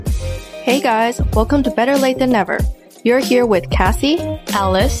Hey guys, welcome to Better Late Than Never. You're here with Cassie,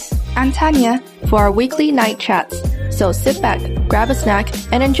 Alice, and Tanya for our weekly night chats. So sit back, grab a snack,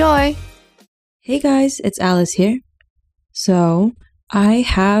 and enjoy! Hey guys, it's Alice here. So, I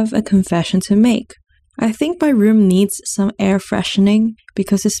have a confession to make. I think my room needs some air freshening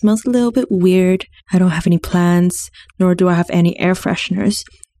because it smells a little bit weird. I don't have any plants, nor do I have any air fresheners.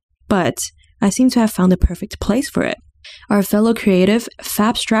 But I seem to have found the perfect place for it. Our fellow creative,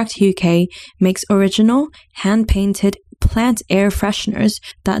 Fabstract UK, makes original, hand-painted plant air fresheners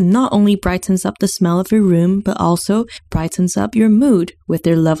that not only brightens up the smell of your room, but also brightens up your mood with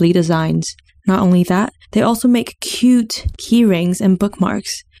their lovely designs. Not only that, they also make cute key rings and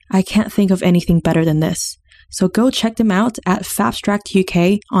bookmarks. I can't think of anything better than this. So go check them out at Fabstract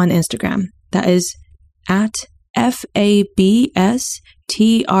UK on Instagram. That is at FABSTRACK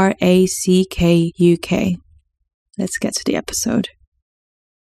UK. Let's get to the episode.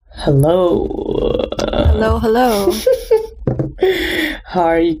 Hello. Hello. How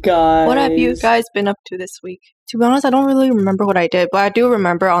are you guys? What have you guys been up to this week? To be honest, I don't really remember what I did, but I do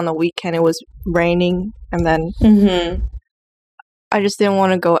remember on the weekend it was raining and then I just didn't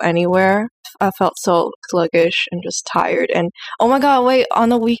want to go anywhere. I felt so sluggish and just tired. And oh my god, wait, on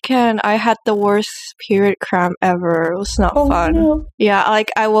the weekend I had the worst period cramp ever. It was not fun. No. Yeah,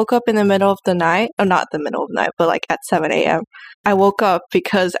 like I woke up in the middle of the night. Oh, not the middle of the night, but like at 7 a.m. I woke up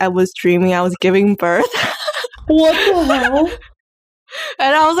because I was dreaming I was giving birth. What the hell?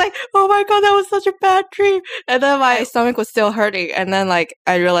 And I was like, oh my god, that was such a bad dream. And then my stomach was still hurting. And then like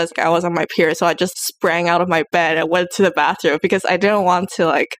I realized like, I was on my period. So I just sprang out of my bed and went to the bathroom because I didn't want to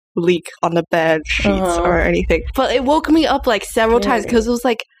like leak on the bed sheets or anything. But it woke me up like several times because it was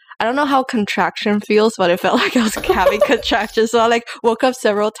like, I don't know how contraction feels, but it felt like I was having contractions. So I like woke up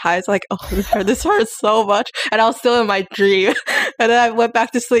several times like, oh, this hurts so much. And I was still in my dream. And then I went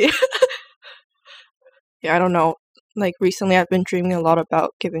back to sleep. Yeah, I don't know. Like recently I've been dreaming a lot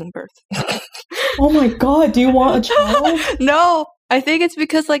about giving birth. Oh my god, do you want a child? No, I think it's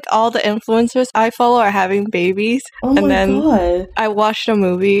because like all the influencers I follow are having babies. Oh my god. I watched a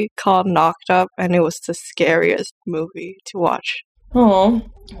movie called Knocked Up and it was the scariest movie to watch. Oh,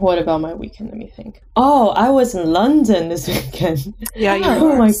 what about my weekend? Let me think. Oh, I was in London this weekend. Yeah, you Oh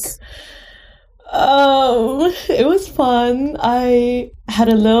were. my god. Oh, it was fun. I had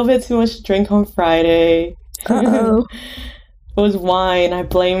a little bit too much to drink on Friday. Uh-oh. It was wine. I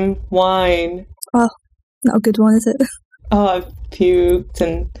blame wine. Oh, not a good one, is it? Oh, I puked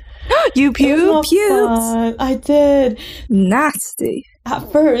and... You It was puked? not fun. I did. Nasty.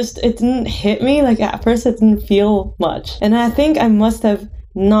 At first, it didn't hit me. Like, at first, it didn't feel much. And I think I must have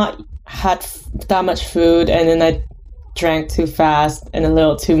not had that much food, and then I drank too fast and a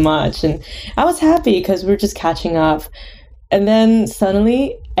little too much. And I was happy because we were just catching up. And then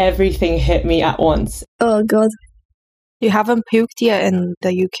suddenly, everything hit me at once. Oh, God. You haven't puked yet in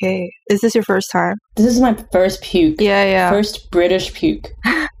the UK. Is this your first time? This is my first puke. Yeah. First British puke.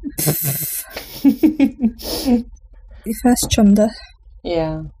 Your first chunder.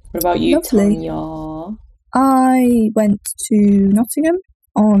 Yeah. What about you, Lovely. Tanya? I went to Nottingham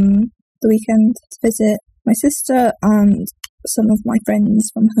on the weekend to visit my sister and some of my friends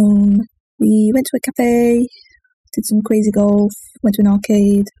from home. We went to a cafe, did some crazy golf, went to an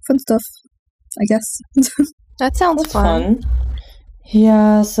arcade. Fun stuff, I guess. That sounds That's fun.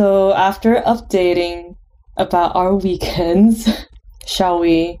 Yeah, so after updating about our weekends, shall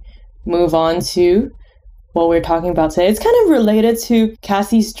we move on to what we're talking about today? It's kind of related to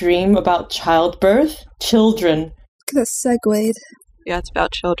Cassie's dream about childbirth. Children. Look at that segued. Yeah, it's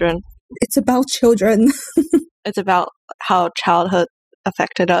about children. It's about children. It's about how childhood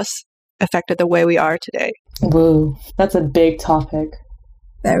affected the way we are today. Whoa, that's a big topic.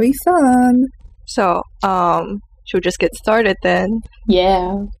 Very fun. So, should we just get started then?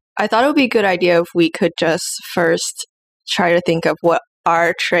 Yeah. I thought it would be a good idea if we could just first try to think of what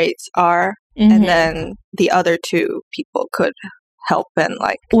our traits are, and then the other two people could help and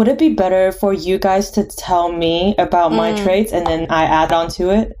like... Would it be better for you guys to tell me about my traits and then I add on to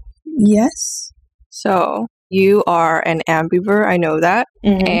it? Yes. So, you are an ambivert, I know that,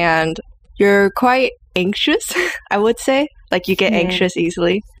 and you're quite anxious, I would say. Like, you get anxious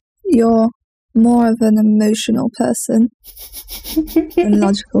easily. You're more of an emotional person than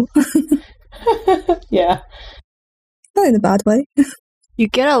logical. Yeah. Not in a bad way. You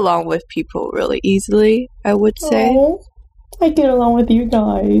get along with people really easily, I would say. Oh, I get along with you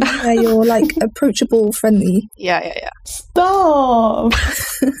guys. Yeah, you're like approachable, friendly. Yeah. Stop.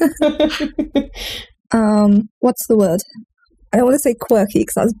 What's the word? I don't want to say quirky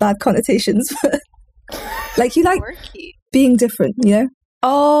because that's bad connotations, but like you like Quirky. being different, you know?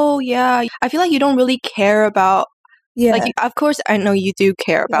 Oh, yeah. I feel like you don't really care about, Yeah. like, of course, I know you do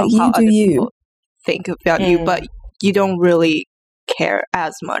care about you how do other you. people think about you, but you don't really care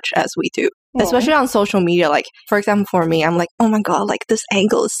as much as we do. Especially on social media. Like, for example, for me, I'm like, oh my god, like, this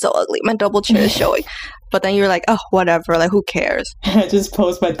angle is so ugly. My double chin is showing. But then you're like, oh, whatever. Like, who cares? I just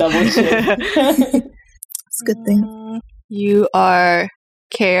post my double chin. It's a good thing. You are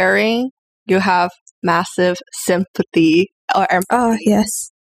caring. You have massive sympathy or empathy. Oh,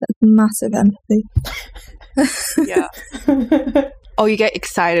 yes. Massive empathy. Yeah. Oh, you get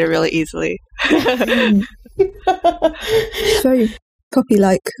excited really easily. It's very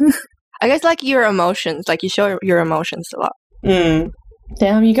puppy-like. I guess like your emotions, like you show your emotions a lot.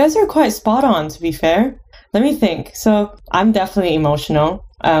 Damn, you guys are quite spot on, to be fair. Let me think. So, I'm definitely emotional.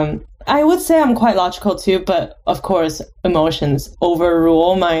 I would say I'm quite logical too, but of course, emotions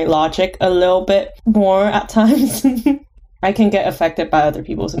overrule my logic a little bit more at times. I can get affected by other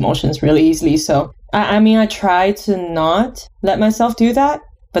people's emotions really easily. So, I mean, I try to not let myself do that.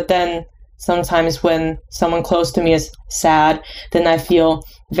 But then sometimes when someone close to me is sad, then I feel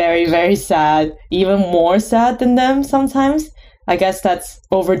very, very sad. Even more sad than them sometimes. I guess that's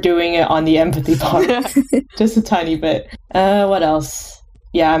overdoing it on the empathy part. Just a tiny bit. What else?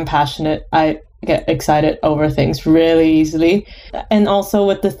 Yeah, I'm passionate. I get excited over things really easily. And also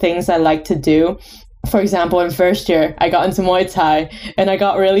with the things I like to do. For example, in first year, I got into Muay Thai and I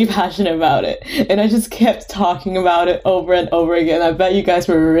got really passionate about it. And I just kept talking about it over and over again. I bet you guys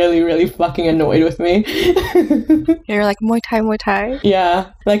were really, really fucking annoyed with me. You're like, Muay Thai, Muay Thai.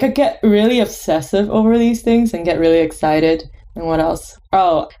 Yeah. Like, I get really obsessive over these things and get really excited. And what else?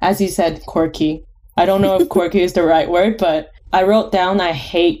 Oh, as you said, quirky. I don't know if quirky is the right word, but I wrote down I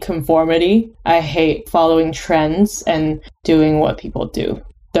hate conformity. I hate following trends and doing what people do.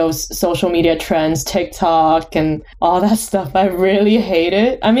 Those social media trends, TikTok and all that stuff, I really hate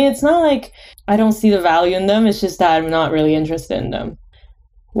it. I mean, it's not like I don't see the value in them. It's just that I'm not really interested in them.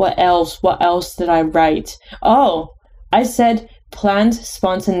 What else? What else did I write? Oh, I said planned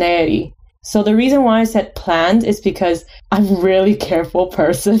spontaneity. So the reason why I said planned is because I'm a really careful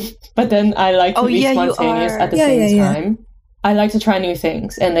person. But then I like to be spontaneous at the same time. I like to try new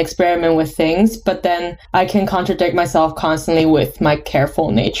things and experiment with things, but then I can contradict myself constantly with my careful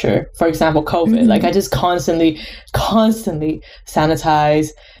nature. For example, COVID. Like, I just constantly sanitize,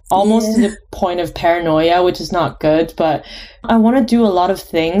 almost to the point of paranoia, which is not good. But I want to do a lot of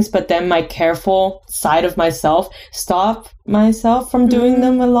things, but then my careful side of myself stop myself from doing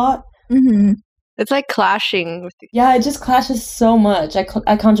them a lot. It's like clashing with Yeah, it just clashes so much. I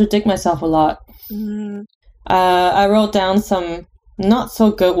contradict myself a lot. I wrote down some not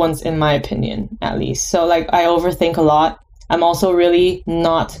so good ones in my opinion, at least. So like I overthink a lot. I'm also really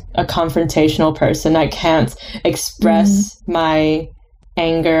not a confrontational person. I can't express my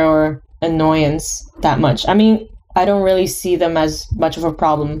anger or annoyance that much. I mean, I don't really see them as much of a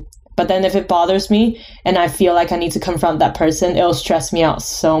problem. But then if it bothers me and I feel like I need to confront that person, it'll stress me out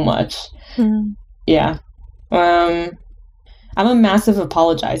so much. Yeah. I'm a massive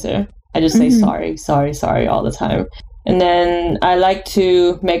apologizer. I just say sorry all the time. And then I like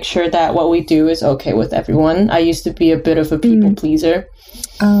to make sure that what we do is okay with everyone. I used to be a bit of a people pleaser.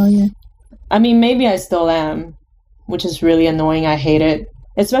 Oh, yeah. I mean, maybe I still am, which is really annoying. I hate it.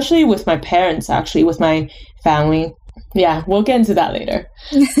 Especially with my parents, actually, with my family. Yeah, we'll get into that later.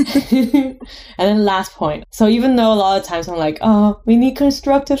 And then last point. So even though a lot of times I'm like, oh, we need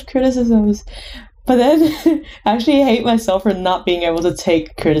constructive criticisms. But then I actually hate myself for not being able to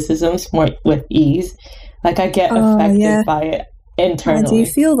take criticisms more with ease. Like I get affected by it internally. Do you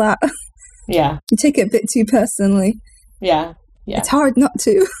feel that? Yeah. You take it a bit too personally. Yeah. It's hard not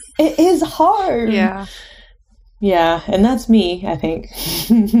to. It is hard. Yeah. Yeah, and that's me, I think.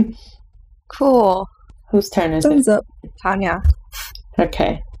 Cool. Whose turn is Thumbs it? up. Tanya.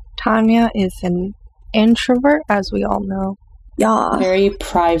 Okay. Tanya is an introvert, as we all know. Yeah. Very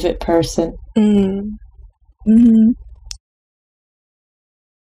private person.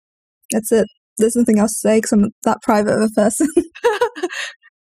 That's it. There's nothing else to say because I'm that private of a person.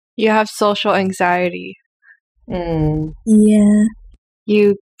 You have social anxiety. Yeah.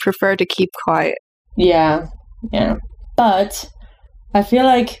 You prefer to keep quiet. Yeah. But I feel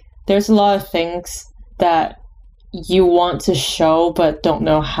like there's a lot of things that you want to show but don't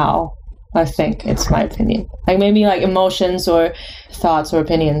know how. I think it's my opinion. Like maybe like emotions or thoughts or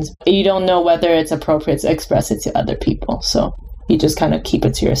opinions. You don't know whether it's appropriate to express it to other people. So you just kind of keep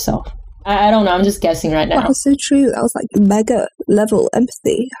it to yourself. I don't know. I'm just guessing right now. That was so true. That was like mega level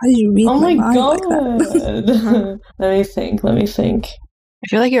empathy. How did you read my mind God. like that? Let me think. I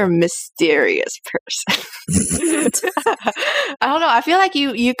feel like you're a mysterious person. I don't know. I feel like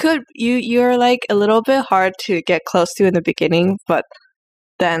you're like a little bit hard to get close to in the beginning, but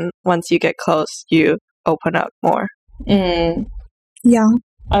then once you get close, you open up more. Yeah.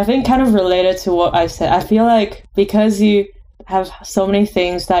 I think kind of related to what I said. I feel like because you have so many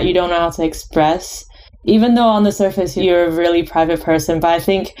things that you don't know how to express, even though on the surface you're a really private person, but I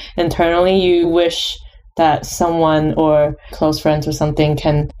think internally you wish that someone or close friends or something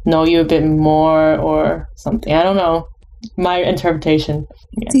can know you a bit more or something. I don't know. My interpretation.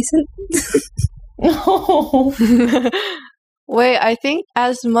 Yeah. Decent. No. Wait, I think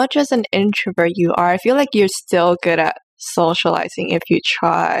as much as an introvert you are, I feel like you're still good at socializing if you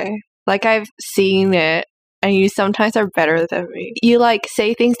try. Like I've seen it, and you sometimes are better than me. You like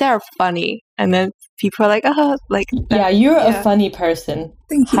say things that are funny, and then people are like, oh, like yeah, you're a funny person.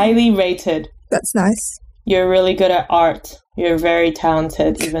 Thank you. Highly rated. That's nice. You're really good at art. You're very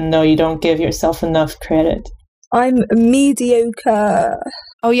talented, even though you don't give yourself enough credit. I'm mediocre.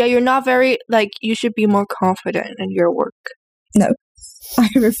 Oh yeah, you're not very like. You should be more confident in your work. No, I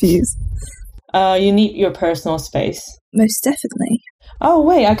refuse. You need your personal space. Most definitely. Oh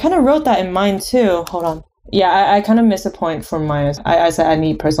wait, I kind of wrote that in mine too. Hold on. Yeah, I kind of missed a point from mine. I said I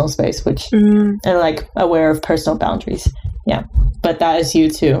need personal space, which and like aware of personal boundaries. Yeah, but that is you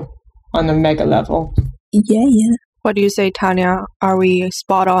too, on a mega level. Yeah. What do you say, Tanya? Are we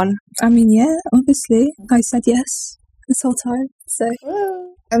spot on? I mean, yeah, obviously. I said yes this whole time. So,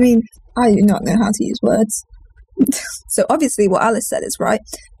 I mean, I do not know how to use words. So, obviously, what Alice said is right.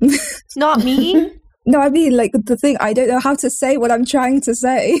 Not me? No, I mean, like, the thing, I don't know how to say what I'm trying to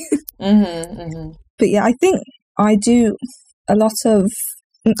say. But yeah, I think I do a lot of,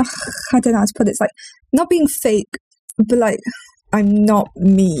 I don't know how to put it. It's like, not being fake, but like, I'm not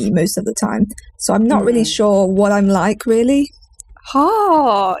me most of the time. So I'm not really sure what I'm like, really.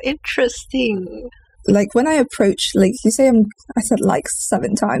 Oh, interesting. Like when I approach, like you say, I said like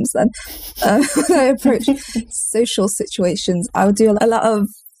 7 times then. When I approach social situations, I'll do a lot of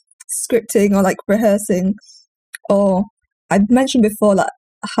scripting or like rehearsing. Or I've mentioned before like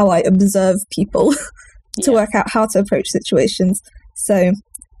how I observe people to work out how to approach situations. So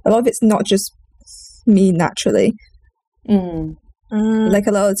a lot of it's not just me naturally. Like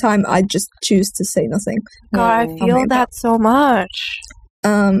a lot of the time I just choose to say nothing. God, I feel that so much.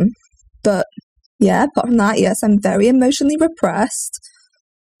 But yeah, apart from that, yes, I'm very emotionally repressed.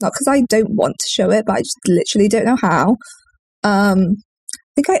 Not because I don't want to show it, but I just literally don't know how. I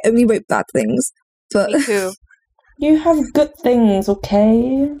think I only wrote bad things, but me too. You have good things,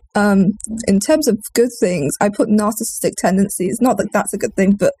 okay? In terms of good things, I put narcissistic tendencies. Not that that's a good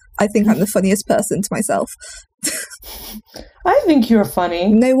thing, but I think I'm the funniest person to myself. I think you're funny.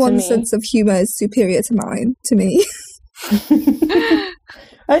 No one's sense of humor is superior to mine, to me.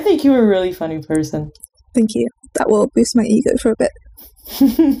 I think you're a really funny person. Thank you. That will boost my ego for a bit.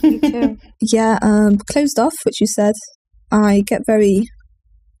 Me too. Yeah, closed off, which you said. I get very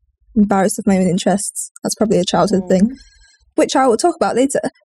embarrassed of my own interests. That's probably a childhood thing, which I will talk about later.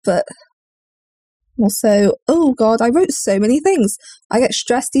 But also, oh God, I wrote so many things. I get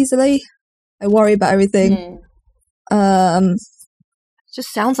stressed easily. I worry about everything.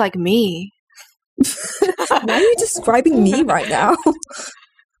 Just sounds like me. Why are you describing me right now?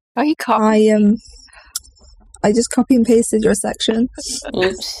 Are you copying? I just copy and pasted your section.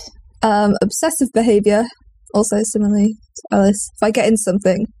 Oops. Obsessive behavior, also similarly to Alice. If I get in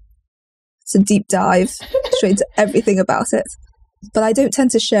something, it's a deep dive straight into everything about it. But I don't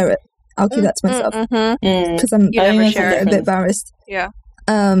tend to share it. I'll keep that to myself because I'm a bit embarrassed. Yeah.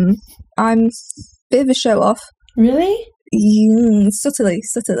 I'm a bit of a show off. Really? Subtly.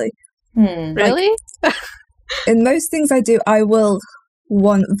 Really? In most things I do, I will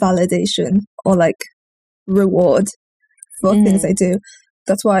want validation or like reward for things I do.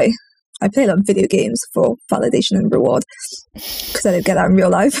 That's why I play a lot of video games for validation and reward because I don't get that in real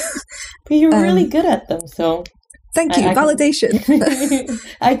life. But you're really good at them, so thank you. Validation.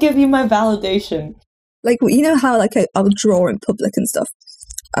 I give you my validation. Like, you know how like I'll draw in public and stuff.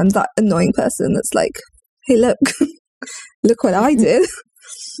 I'm that annoying person that's like, hey, look, look what I did.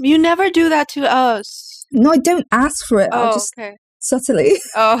 You never do that to us. No, I don't ask for it. I'll just subtly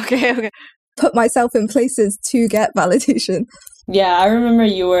put myself in places to get validation. Yeah, I remember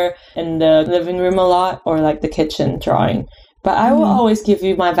you were in the living room a lot or like the kitchen drawing. But I will always give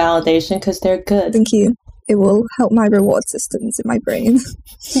you my validation because they're good. Thank you. It will help my reward systems in my brain.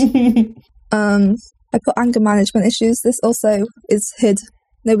 I put anger management issues. This also is hid.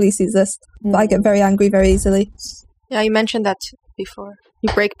 Nobody sees this. But I get very angry very easily. Yeah, you mentioned that before.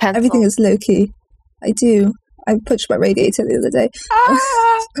 You break pencils. Everything is low-key. I do. I punched my radiator the other day. Ah!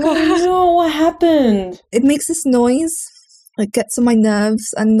 Oh no, what happened? It makes this noise. It gets on my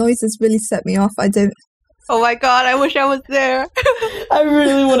nerves, and noises really set me off. I don't. Oh my god, I wish I was there. I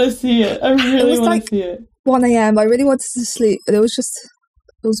really want to see it. I really was want like- to see it. 1 a.m. I really wanted to sleep, but it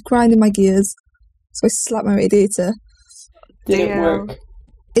was grinding my gears. So I slapped my radiator. Did it Damn. work?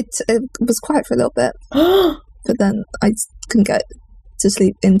 It was quiet for a little bit, but then I couldn't get to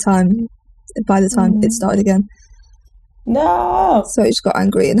sleep in time. By the time it started again, No. so I just got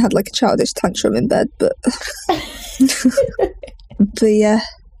angry and had like a childish tantrum in bed. But but yeah,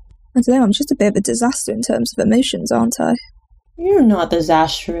 I don't know. I'm just a bit of a disaster in terms of emotions, aren't I? You're not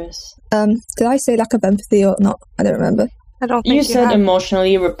disastrous. Did I say lack of empathy or not? I don't remember. I don't think You said have.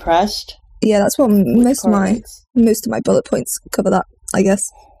 emotionally repressed. Yeah, that's what most of my bullet points cover that, I guess.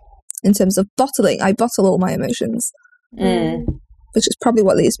 In terms of bottling, I bottle all my emotions, Mm, which is probably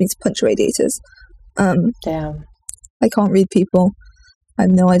what leads me to punch radiators. damn. I can't read people. I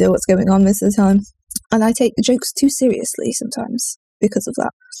have no idea what's going on most of the time. And I take the jokes too seriously sometimes because of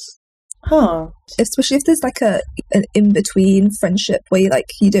that. Huh. Especially if there's like an in-between friendship where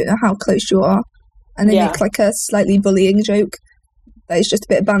you don't know how close you are, and they Yeah. make like a slightly bullying joke that is just a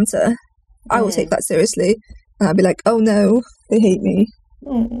bit of banter. I will take that seriously, and I'll be like, oh no, they hate me.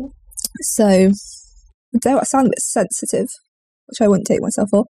 Mm. So, I sound a bit sensitive, which I wouldn't take myself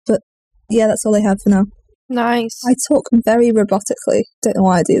for. But yeah, that's all I have for now. Nice. I talk very robotically. Don't know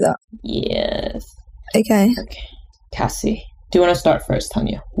why I do that. Yes. Okay. Okay. Cassie, do you want to start first,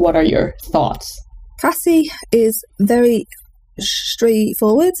 Tanya? What are your thoughts? Cassie is very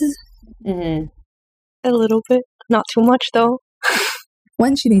straightforward Mm-hmm. A little bit. Not too much though.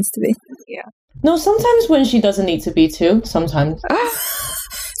 when she needs to be. No, sometimes when she doesn't need to be too. Sometimes.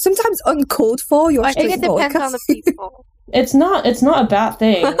 Sometimes uncalled for. You're I think it straightforward, depends on the Cassie. people. It's not a bad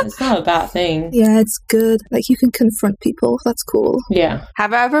thing. It's not a bad thing. Yeah, it's good. Like you can confront people. That's cool. Yeah.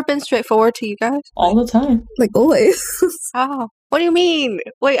 Have I ever been straightforward to you guys? All the time. Like always. Oh. What do you mean?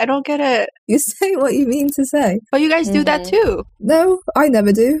 Wait, I don't get it. You say what you mean to say. But you guys do that too. No, I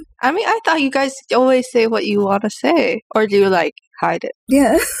never do. I mean, I thought you guys always say what you want to say. Or do you like hide it?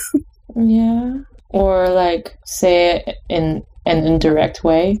 Yeah. Yeah. Or like say it in an indirect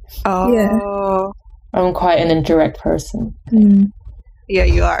way. Oh. Yeah. I'm quite an indirect person. Yeah,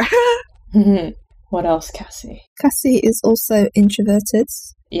 you are. What else, Cassie? Cassie is also introverted.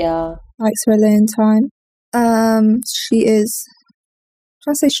 Yeah. Likes her alone time. She is.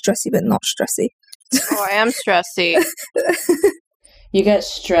 Trying to say stressy, but not stressy. Oh, I am stressy. You get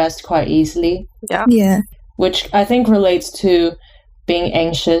stressed quite easily, Yeah. which I think relates to being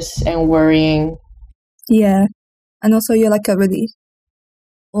anxious and worrying. Yeah. And also, you're like a really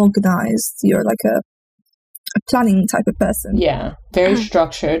organized. You're like a planning type of person. Yeah. Very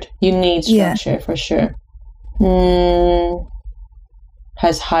structured. You need Yeah. structure for sure.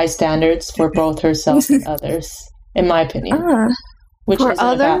 Has high standards for both herself and others, in my opinion. Ah. Which For isn't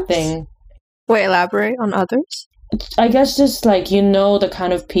a bad others? thing. Wait, elaborate on others? I guess just like you know the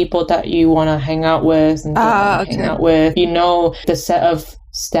kind of people that you want to hang out with and don't wanna hang okay. out with. You know the set of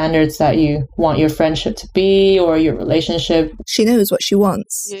standards that you want your friendship to be or your relationship. She knows what she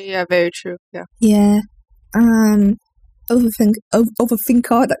wants. Yeah, very true. Yeah. Yeah.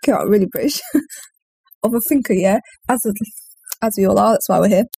 Overthinker. That came out really British. Overthinker. Yeah. As we all are. That's why we're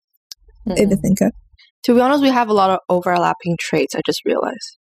here. Mhm. Overthinker. To be honest, we have a lot of overlapping traits, I just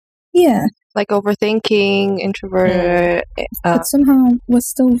realized. Yeah. Like overthinking, introverted. But somehow we're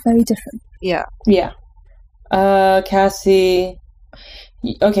still very different. Yeah. Yeah. Cassie.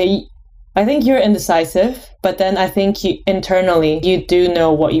 Okay. I think you're indecisive, but then I think internally you do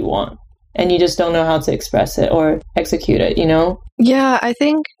know what you want and you just don't know how to express it or execute it, you know? Yeah, I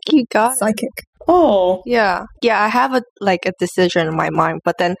think you got it. Psychic. Oh. Yeah. Yeah, I have a decision in my mind,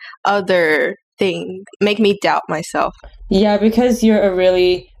 but then other things make me doubt myself. Yeah, because you're a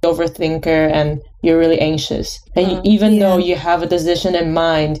really overthinker and you're really anxious. And even though you have a decision in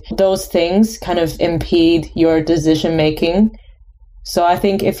mind, those things kind of impede your decision making. So I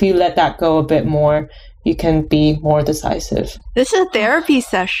think if you let that go a bit more, you can be more decisive. This is a therapy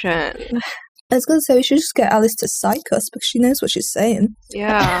session. I was going to say we should just get Alice to psych us because she knows what she's saying.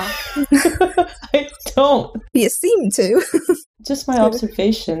 Yeah. I don't. You seem to. Just my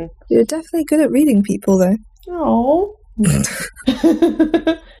observation. You're definitely good at reading people, though. Oh.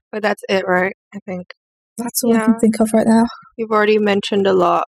 But that's it, right? I think. That's all I can think of right now. You've already mentioned a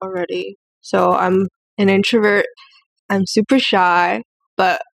lot already. So I'm an introvert. I'm super shy,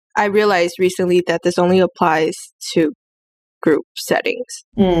 but I realized recently that this only applies to group settings.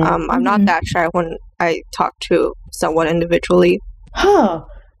 I'm not that shy when I talk to someone individually. Huh.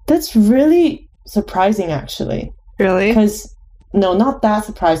 That's really surprising, actually. Really? Because, no, not that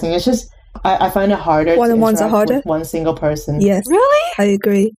surprising. It's just, I find it harder One-on-ones to are interact harder? with one single person. Yes, Really? I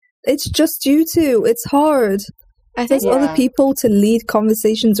agree. It's just you two. It's hard. I think Yeah. Other people to lead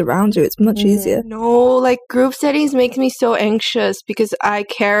conversations around you. It's much easier. no, like group settings make me so anxious because I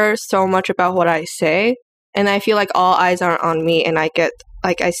care so much about what I say, and I feel like all eyes are on me, and I get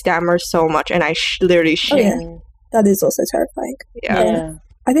like I stammer so much, and I literally Oh, shake. yeah. Mm, That is also terrifying. Yeah. yeah.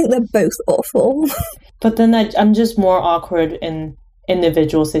 I think they're both awful. But then I'm just more awkward in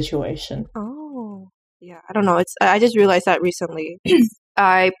individual situation. Oh, yeah. I don't know. I just realized that recently.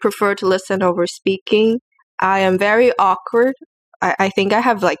 I prefer to listen over speaking. I am very awkward. I think I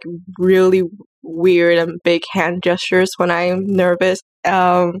have like really weird and big hand gestures when I'm nervous.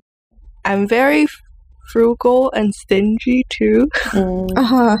 I'm very frugal and stingy too.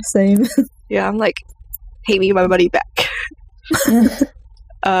 Mm. Same. Yeah, I'm like, pay me my money back.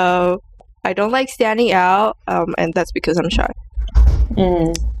 I don't like standing out, and that's because I'm shy.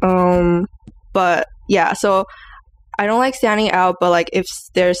 Mm. But yeah, so I don't like standing out, but like if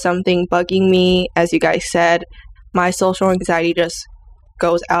there's something bugging me, as you guys said, my social anxiety just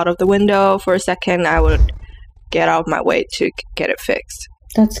goes out of the window for a second. I would get out of my way to get it fixed.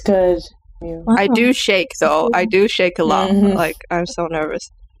 That's good. Yeah. Wow. I do shake though. I do shake a lot. Mhm. Like I'm so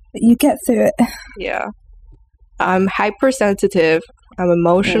nervous. But you get through it. Yeah. I'm hypersensitive. I'm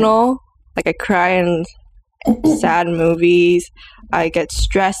emotional. Like I cry in sad movies. I get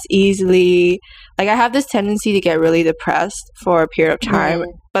stressed easily. Like I have this tendency to get really depressed for a period of time,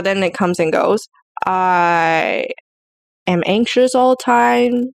 but then it comes and goes. I am anxious all the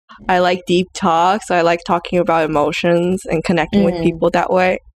time. I like deep talks. I like talking about emotions and connecting with people that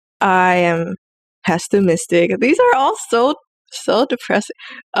way. I am pessimistic. These are all so depressing.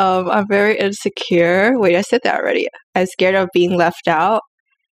 I'm very insecure. Wait, I said that already. I'm scared of being left out.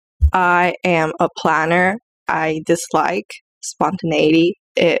 I am a planner. I dislike spontaneity.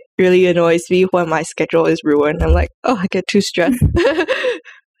 It really annoys me when my schedule is ruined. I'm like, oh, I get too stressed.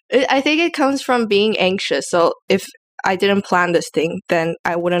 I think it comes from being anxious. So if I didn't plan this thing, then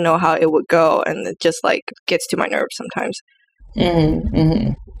I wouldn't know how it would go, and it just like gets to my nerves sometimes.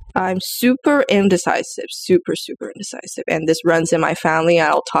 I'm super indecisive, super indecisive, and this runs in my family.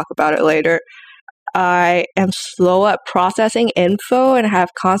 I'll talk about it later. I am slow at processing info and have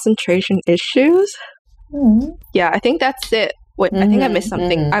concentration issues. Yeah, I think that's it. Wait, I think I missed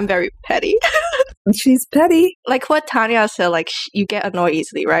something. I'm very petty. She's petty. Like what Tanya said, like you get annoyed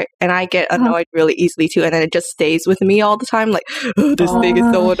easily, right? And I get annoyed really easily too, and then it just stays with me all the time. Like, oh, this thing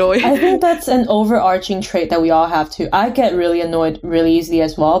is so annoying. I think that's an overarching trait that we all have too. I get really annoyed really easily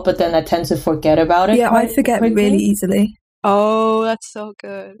as well, but then I tend to forget about it. Yeah, I forget quickly. really easily. Oh, that's so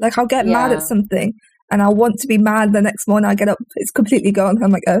good. Like I'll get mad Yeah. at something and I'll want to be mad the next morning. I get up, it's completely gone.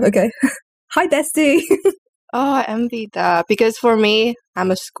 I'm like, oh, okay. Hi, bestie. Oh, I envy that because for me,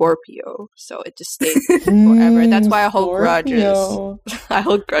 I'm a Scorpio, so it just stays forever. That's why I hold grudges. Scorpio. I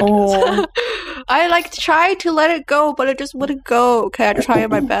hold grudges. Oh. I like try to let it go, but it just wouldn't go. Okay, I try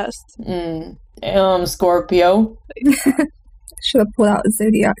my best. Scorpio. Should have pulled out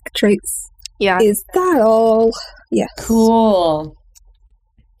zodiac traits. Yeah. Is that all? Yes. Cool.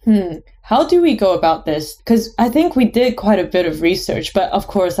 How do we go about this? Because I think we did quite a bit of research, but of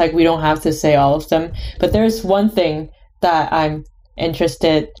course, like we don't have to say all of them. But there's one thing that I'm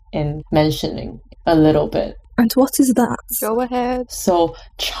interested in mentioning a little bit. And what is that? Go ahead. So,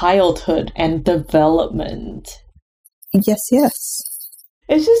 childhood and development. Yes, yes.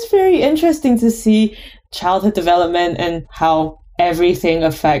 It's just very interesting to see childhood development and how everything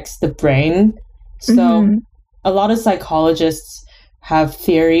affects the brain. So, a lot of psychologists have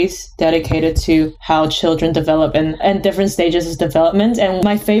theories dedicated to how children develop and different stages of development. And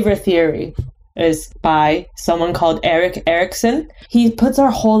my favorite theory is by someone called Erik Erikson. He puts our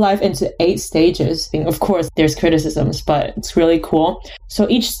whole life into 8 stages. And of course, there's criticisms, but it's really cool. So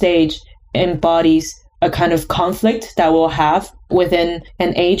each stage embodies a kind of conflict that we'll have within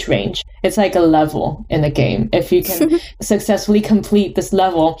an age range. It's like a level in a game. If you can successfully complete this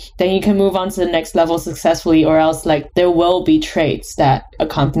level, then you can move on to the next level successfully, or else like there will be traits that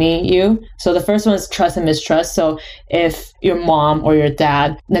accompany you. So the first one is trust and mistrust. So if your mom or your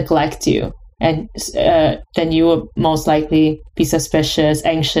dad neglect you, and then you will most likely be suspicious,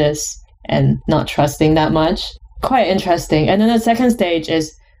 anxious, and not trusting that much. Quite interesting. And then the second stage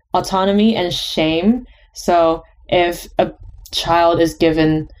is autonomy and shame. So if a child is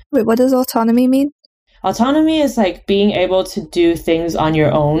given... Wait, what does autonomy mean? Autonomy is like being able to do things on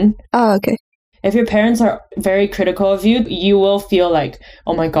your own. Oh, okay. If your parents are very critical of you, you will feel like,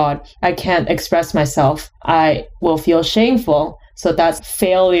 oh my God, I can't express myself. I will feel shameful. So that's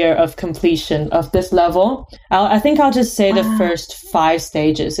failure of completion of this level. I think I'll just say the first 5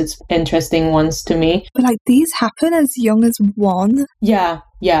 stages. It's interesting ones to me. But like these happen as young as 1? Yeah.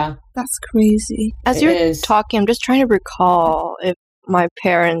 That's crazy. As you're talking, I'm just trying to recall if my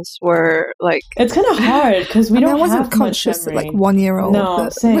parents were like... It's kind of hard because I wasn't conscious at like 1-year-old. No,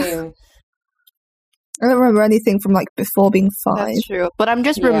 same. I don't remember anything from like before being 5. That's true. But I'm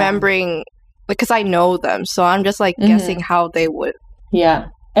just remembering, because I know them, so I'm just like guessing how they would. Yeah.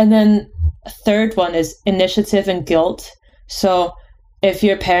 And then third one is initiative and guilt. So if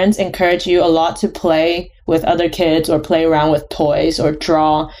your parents encourage you a lot to play with other kids or play around with toys or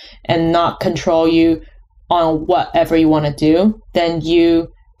draw and not control you on whatever you want to do, then you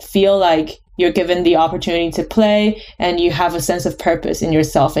feel like you're given the opportunity to play and you have a sense of purpose in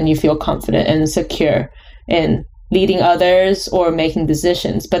yourself and you feel confident and secure in leading others or making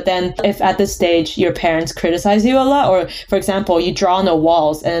decisions. But then if at this stage your parents criticize you a lot, or for example, you draw on the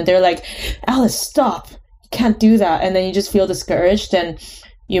walls and they're like, Alice, stop, you can't do that. And then you just feel discouraged and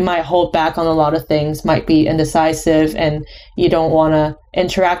you might hold back on a lot of things, might be indecisive and you don't want to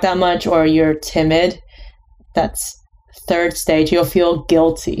interact that much, or you're timid. That's third stage. You'll feel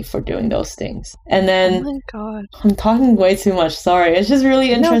guilty for doing those things. And then, oh my God, I'm talking way too much. Sorry. It's just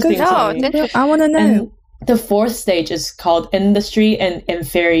really interesting to me. I want to know. And the fourth stage is called industry and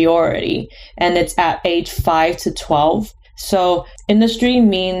inferiority, and it's at age 5 to 12. So industry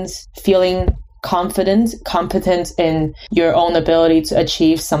means feeling confident, competent in your own ability to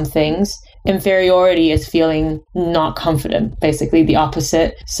achieve some things. Inferiority is feeling not confident, basically the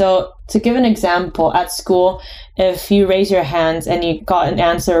opposite. So to give an example, at school, if you raise your hands and you got an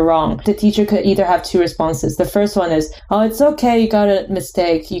answer wrong, the teacher could either have 2 responses. The first one is, oh, it's okay, you got a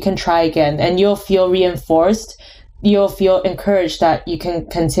mistake, you can try again. And you'll feel reinforced. You'll feel encouraged that you can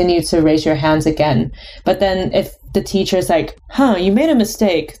continue to raise your hands again. But then if the teacher's like, you made a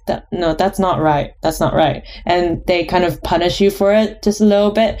mistake. No, that's not right. That's not right. And they kind of punish you for it just a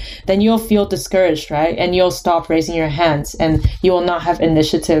little bit, then you'll feel discouraged, right? And you'll stop raising your hands and you will not have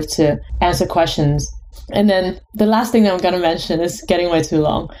initiative to answer questions. And then the last thing that I'm going to mention is getting way too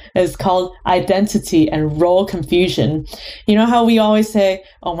long. It's called identity and role confusion. You know how we always say,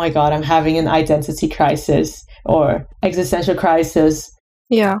 oh my God, I'm having an identity crisis or existential crisis.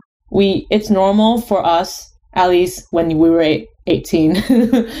 Yeah. It's normal for us, at least when we were 18,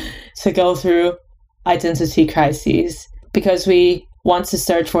 to go through identity crises because we want to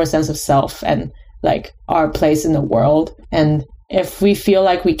search for a sense of self and like our place in the world. And if we feel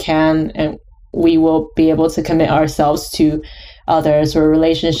like we can, and we will be able to commit ourselves to others or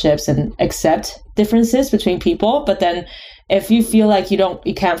relationships and accept differences between people. But then if you feel like you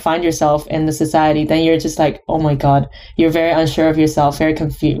can't find yourself in the society, then you're just like, oh my God, you're very unsure of yourself, very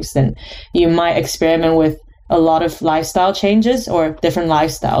confused. And you might experiment with a lot of lifestyle changes or different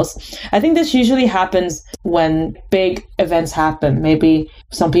lifestyles. I think this usually happens when big events happen. Maybe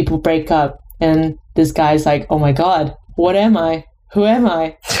some people break up and this guy's like, oh my God, what am I? Who am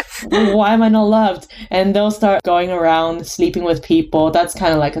I? Why am I not loved? And they'll start going around sleeping with people. That's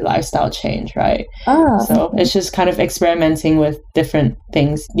kind of like a lifestyle change, right? So it's just kind of experimenting with different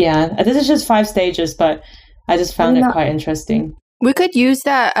things. Yeah, this is just 5 stages, but I just found it quite interesting. We could use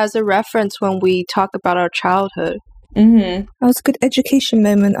that as a reference when we talk about our childhood. Mm-hmm. That was a good education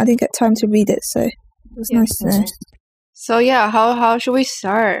moment. I didn't get time to read it, so it was nice to know. So yeah, how should we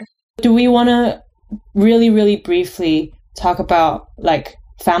start? Do we want to really, really briefly talk about like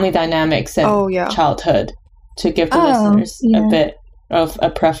family dynamics and childhood to give the listeners a bit of a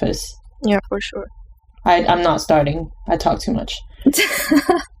preface? Yeah, for sure. I'm not starting. I talk too much.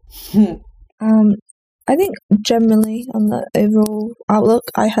 I think generally on the overall outlook,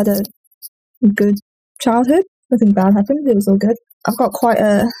 I had a good childhood. Nothing bad happened. It was all good. I've got quite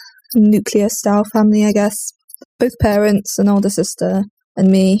a nuclear style family, I guess. Both parents, an older sister, and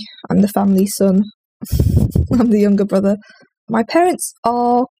me. I'm the family son. I'm the younger brother. My parents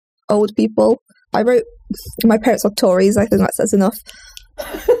are old people. I wrote, my parents are Tories. I think that says enough.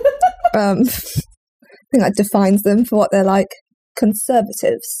 I think that defines them for what they're like.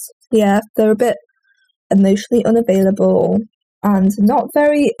 Conservatives. Yeah, they're a bit emotionally unavailable and not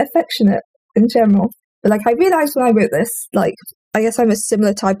very affectionate in general. But like I realised when I wrote this, like I guess I'm a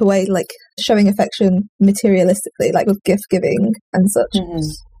similar type of way, like showing affection materialistically, like with gift giving and such.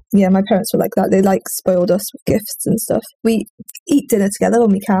 Mm-hmm. Yeah, my parents were like that. They like spoiled us with gifts and stuff. We eat dinner together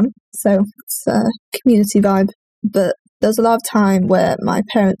when we can, so it's a community vibe. But there's a lot of time where my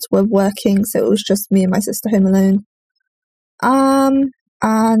parents were working, so it was just me and my sister home alone.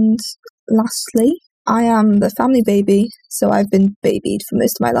 And lastly, I am the family baby, so I've been babied for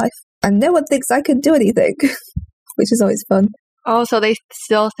most of my life. And no one thinks I could do anything, which is always fun. Oh, so they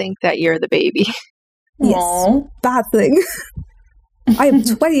still think that you're the baby. Yes. Aw. Bad thing. I am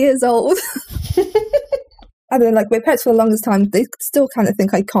 20 years old. I mean, like, my parents for the longest time, they still kind of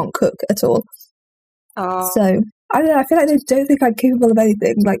think I can't cook at all. Oh. So, I don't know, I feel like they don't think I'm capable of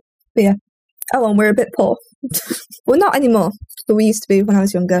anything. Like, but yeah. Oh, and we're a bit poor. Well, not anymore, but we used to be when I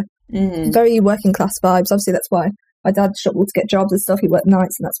was younger. Mm. Very working class vibes. Obviously, that's why my dad struggled to get jobs and stuff. He worked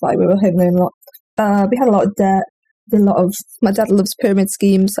nights, and that's why we were home alone a lot. We had a lot of debt. My dad loves pyramid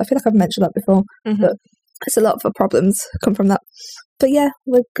schemes. I feel like I've mentioned that before, Mhm. but it's a lot of problems come from that. But yeah,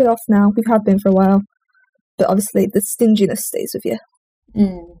 we're good off now. We have been for a while, but obviously the stinginess stays with you.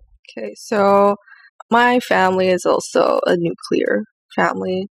 Mm. Okay, so my family is also a nuclear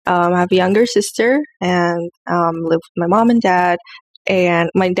family. I have a younger sister and live with my mom and dad. And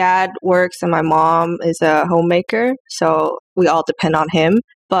my dad works and my mom is a homemaker, so we all depend on him.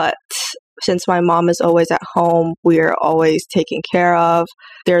 But since my mom is always at home, we're always taken care of.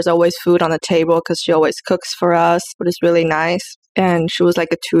 There's always food on the table because she always cooks for us, but it's really nice. And she was like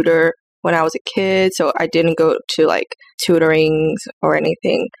a tutor when I was a kid, so I didn't go to like tutorings or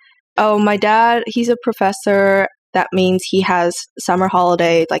anything. Oh, my dad, he's a professor. That means he has summer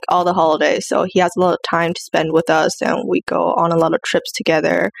holidays, like all the holidays. So he has a lot of time to spend with us, and we go on a lot of trips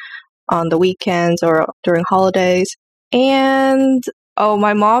together on the weekends or during holidays. And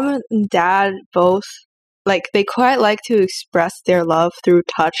my mom and dad both, like, they quite like to express their love through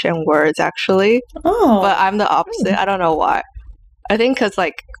touch and words, actually. Oh. But I'm the opposite. I don't know why. I think because,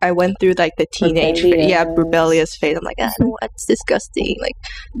 like, I went through, like, the teenage rebellious phase. I'm like, that's disgusting. Like,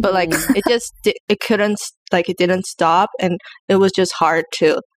 but, like, it didn't stop. And it was just hard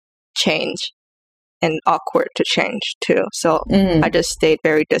to change and awkward to change, too. So I just stayed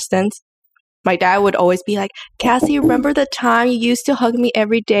very distant. My dad would always be like, Cassie, remember the time you used to hug me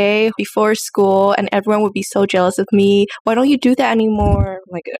every day before school and everyone would be so jealous of me? Why don't you do that anymore?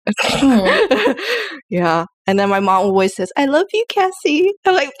 Like, yeah. And then my mom always says, I love you, Cassie.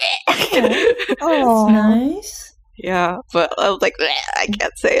 I'm like, Oh, that's nice. Yeah, but I was like, I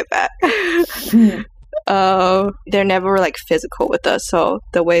can't say it back. They're never like physical with us, so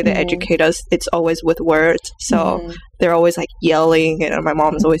the way they educate us, it's always with words. So they're always like yelling, and my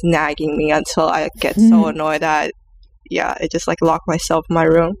mom's always nagging me until I get so annoyed that I just like lock myself in my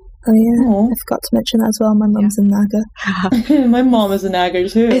room. Oh yeah, I forgot to mention that as well. My mom's a nagger. My mom is a nagger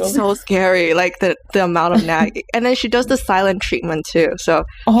too. It's so scary, like the amount of nagging, and then she does the silent treatment too. So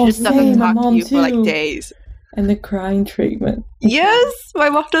she just doesn't talk to you for like days. And the crying treatment. Yes, my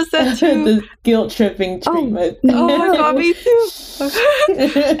mom does that too. The guilt tripping treatment. Oh my god, me too.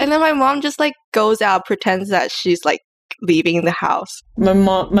 And then my mom just like goes out, pretends that she's like leaving the house. My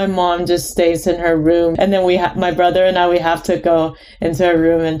mom just stays in her room, and then my brother and I, we have to go into her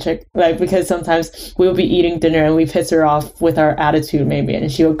room and check, like, because sometimes we'll be eating dinner and we piss her off with our attitude maybe,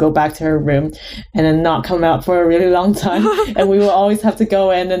 and she will go back to her room and then not come out for a really long time, and we will always have to go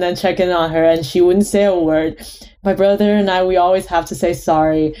in and then check in on her, and she wouldn't say a word. My brother and I, we always have to say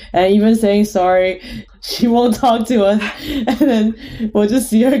sorry, and even saying sorry, she won't talk to us, and then we'll just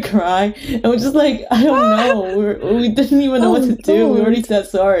see her cry, and we're just like, I don't know, we didn't even know what to do. We already said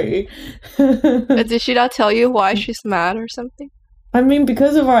sorry. Did she not tell you why she's mad or something? I mean,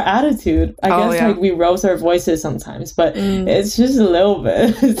 because of our attitude. I guess like we roast our voices sometimes, but it's just a little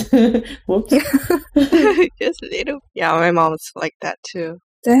bit. Whoops. Just a little. Yeah, my mom's like that too.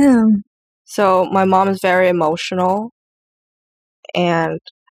 Damn. So my mom is very emotional, and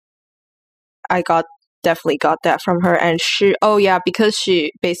I definitely got that from her. And because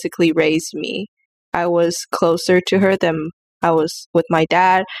she basically raised me, I was closer to her than I was with my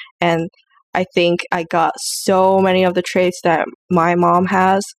dad, and I think I got so many of the traits that my mom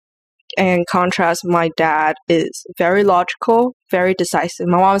has. In contrast, my dad is very logical, very decisive.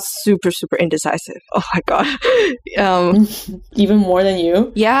 My mom's super, super indecisive. Oh my god. Even more than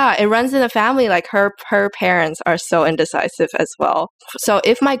you? Yeah, it runs in the family. Like her parents are so indecisive as well. So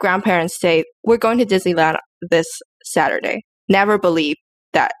if my grandparents say, we're going to Disneyland this Saturday, never believe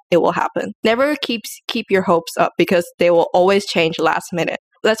that it will happen. Never keep your hopes up, because they will always change last minute.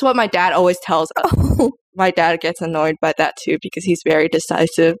 That's what my dad always tells us. My dad gets annoyed by that too, because he's very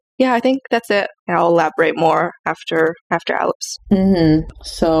decisive. Yeah, I think that's it. I'll elaborate more after Alice.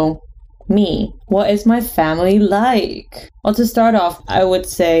 So, me. What is my family like? Well, to start off, I would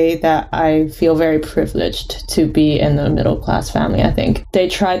say that I feel very privileged to be in a middle-class family, I think. They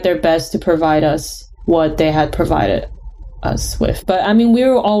tried their best to provide us what they had provided us with. But I mean, we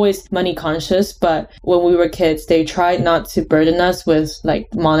were always money conscious, but when we were kids, they tried not to burden us with like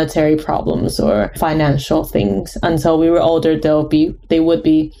monetary problems or financial things. Until we were older, they would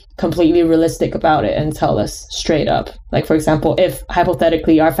be completely realistic about it and tell us straight up. Like, for example, if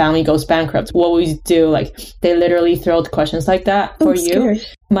hypothetically our family goes bankrupt, what would we do? Like, they literally throw questions like that for you. Scary.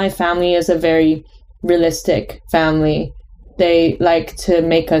 My family is a very realistic family. They like to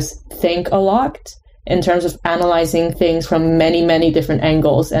make us think a lot in terms of analyzing things from many, many different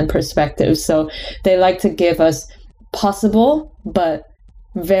angles and perspectives. So they like to give us possible but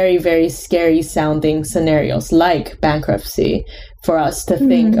very, very scary sounding scenarios like bankruptcy for us to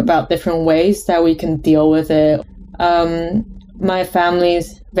think about different ways that we can deal with it. My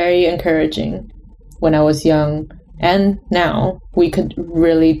family's very encouraging. When I was young and now, we could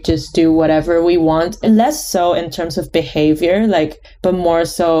really just do whatever we want. Less so in terms of behavior, like, but more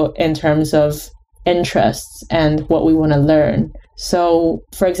so in terms of interests and what we want to learn. So,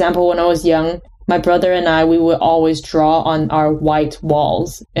 for example, when I was young, my brother and I, we would always draw on our white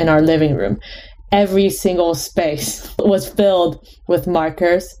walls in our living room. Every single space was filled with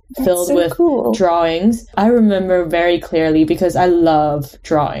markers, filled so with cool. drawings. I remember very clearly because I love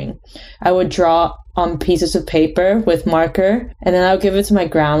drawing. I would draw on pieces of paper with marker, and then I would give it to my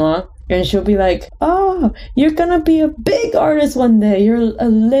grandma, and she'll be like, "Oh, you're gonna be a big artist one day. You're a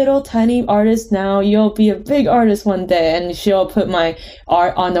little tiny artist now. You'll be a big artist one day." And she'll put my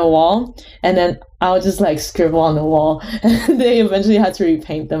art on the wall, and then I'll just like scribble on the wall. And they eventually had to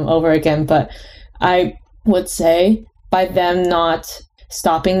repaint them over again. But I would say by them not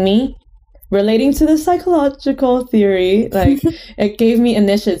stopping me, relating to the psychological theory, like it gave me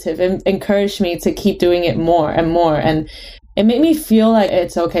initiative and encouraged me to keep doing it more and more. And it made me feel like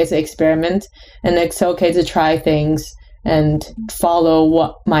it's okay to experiment and it's okay to try things and follow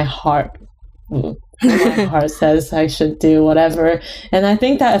what my heart says I should do, whatever. And I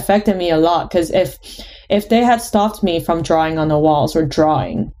think that affected me a lot, because if they had stopped me from drawing on the walls or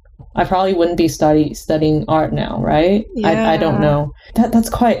drawing, I probably wouldn't be studying art now, right? Yeah. I don't know. That's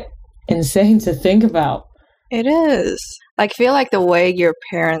quite insane to think about. It is. Like, I feel like the way your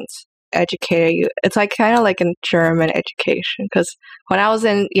parents educated you, it's like kind of like in German education. Because when I was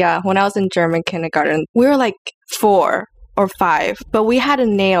in German kindergarten, we were like 4 or 5, but we had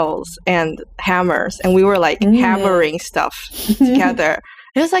nails and hammers, and we were like hammering stuff together.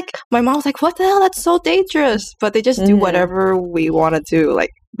 It was like, my mom was like, "What the hell? That's so dangerous." But they just do whatever we want to do.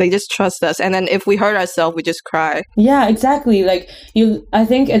 Like, they just trust us. And then if we hurt ourselves, we just cry. Yeah, exactly. Like, I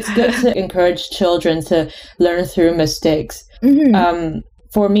think it's good to encourage children to learn through mistakes.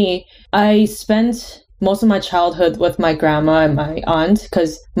 For me, I spent most of my childhood with my grandma and my aunt,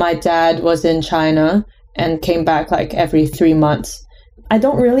 because my dad was in China and came back like every 3 months. I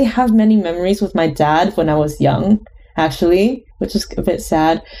don't really have many memories with my dad when I was young, actually, which is a bit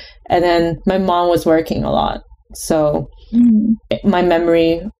sad. And then my mom was working a lot. So my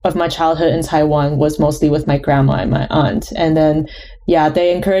memory of my childhood in Taiwan was mostly with my grandma and my aunt. And then, yeah,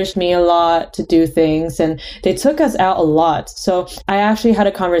 they encouraged me a lot to do things, and they took us out a lot. So I actually had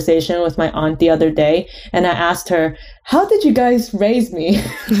a conversation with my aunt the other day, and I asked her, "How did you guys raise me?"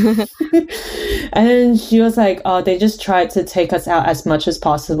 And she was like, "Oh, they just tried to take us out as much as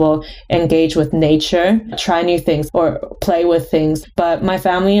possible, engage with nature, try new things, or play with things. But my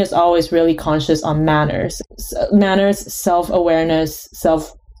family is always really conscious on manners, self-awareness,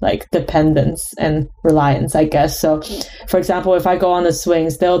 dependence and reliance, I guess." So, for example, if I go on the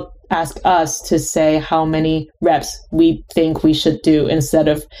swings, they'll ask us to say how many reps we think we should do instead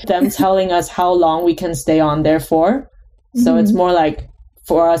of them telling us how long we can stay on there for. So it's more like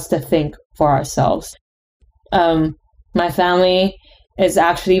for us to think for ourselves. My family is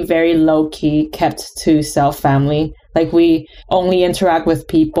actually very low-key, kept to self family. Like, we only interact with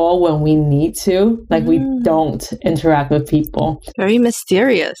people when we need to. Like, we don't interact with people. Very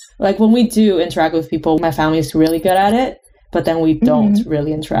mysterious. Like, when we do interact with people, my family is really good at it. But then we don't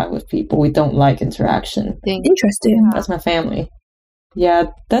really interact with people. We don't like interaction. Interesting. That's my family. Yeah,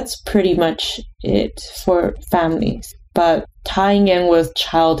 that's pretty much it for families. But tying in with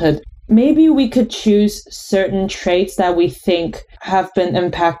childhood, maybe we could choose certain traits that we think have been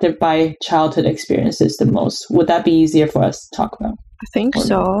impacted by childhood experiences the most. Would that be easier for us to talk about? I think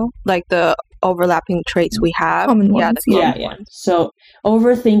so. Like the overlapping traits we have. Common ones. Yeah. So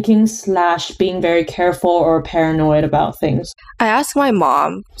overthinking / being very careful or paranoid about things. I asked my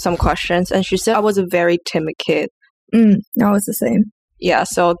mom some questions, and she said I was a very timid kid. I was the same. Yeah,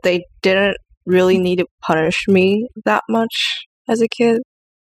 so they didn't really need to punish me that much as a kid.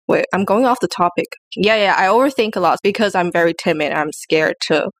 Wait, I'm going off the topic. Yeah, I overthink a lot because I'm very timid. I'm scared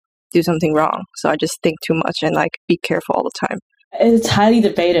to do something wrong. So I just think too much and like be careful all the time. It's highly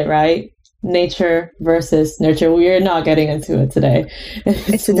debated, right? Nature versus nurture. We're not getting into it today.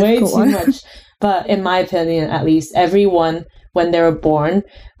 It's way too much. But in my opinion, at least, everyone, when they were born,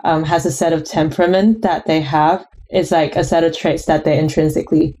 has a set of temperament that they have. It's like a set of traits that they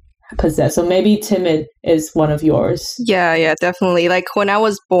intrinsically possess. So maybe timid is one of yours. Yeah, definitely. Like when I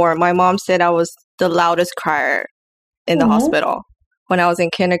was born, my mom said I was the loudest crier in the hospital. When I was in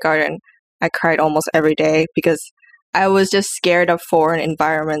kindergarten, I cried almost every day because I was just scared of foreign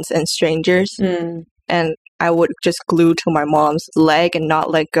environments and strangers. And I would just glue to my mom's leg and not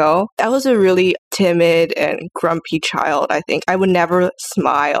let go. I was a really timid and grumpy child, I think. I would never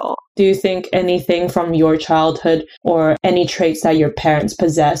smile. Do you think anything from your childhood or any traits that your parents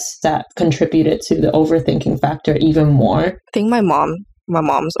possess that contributed to the overthinking factor even more? I think my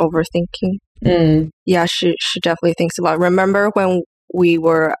mom's overthinking. Yeah, she definitely thinks a lot. Remember when we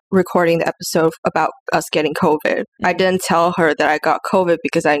were recording the episode about us getting COVID. I didn't tell her that I got COVID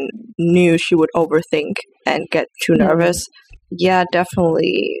because I knew she would overthink and get too nervous. Yeah,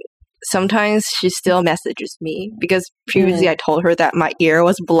 definitely. Sometimes she still messages me because previously I told her that my ear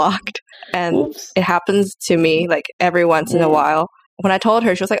was blocked, and it happens to me like every once in a while. When I told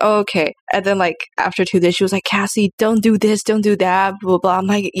her, she was like, oh, okay. And then like after 2 days, she was like, Cassie, don't do this, don't do that, blah, blah. I'm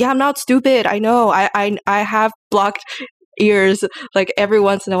like, yeah, I'm not stupid. I know. I have blocked ears like every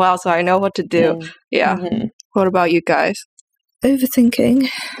once in a while, so I know what to do. What about you guys? Overthinking.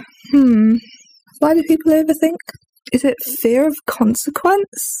 Why do people overthink? Is it fear of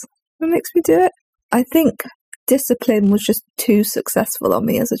consequence that makes me do it? I think discipline was just too successful on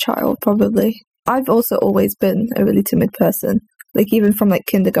me as a child, probably. I've also always been a really timid person. Like even from like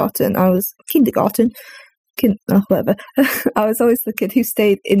kindergarten, I was whatever. I was always the kid who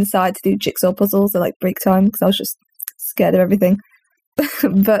stayed inside to do jigsaw puzzles at like break time because I was just scared of everything.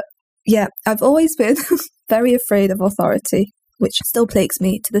 But yeah, I've always been very afraid of authority, which still plagues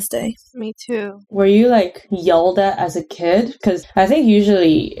me to this day. Me too. Were you like yelled at as a kid? Because I think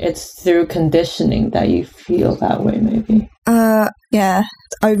usually it's through conditioning that you feel that way, maybe. Yeah.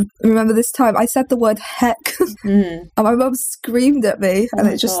 I remember this time I said the word heck and my mum screamed at me and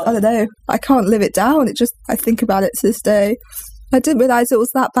it just, I don't know, I can't live it down. I think about it to this day. I didn't realise it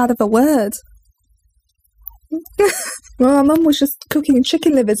was that bad of a word. Well, my mum was just cooking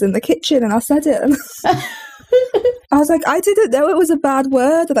chicken livers in the kitchen and I said it and I was like, I didn't know it was a bad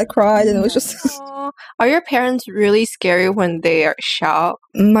word, and I cried and it was just... Are your parents really scary when they shout?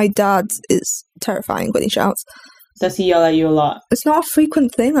 My dad is terrifying when he shouts. Does he yell at you a lot? It's not a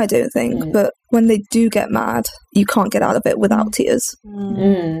frequent thing, I don't think, but when they do get mad, you can't get out of it without tears.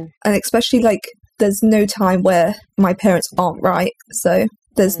 And especially like there's no time where my parents aren't right, so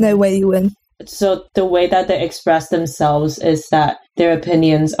there's no way you win. So the way that they express themselves is that their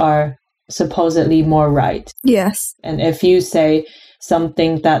opinions are supposedly more right. Yes. And if you say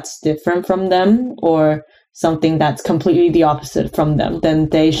something that's different from them or something that's completely the opposite from them, then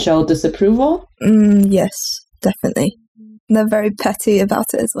they show disapproval? Yes, definitely. They're very petty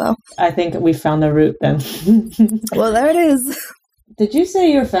about it as well. I think we found the root then. Well, there it is. Did you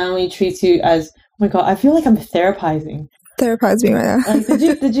say your family treats you as... Oh my god, I feel like I'm therapizing. Therapize me right now.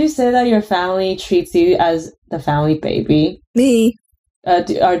 Did you say that your family treats you as the family baby? Me. Are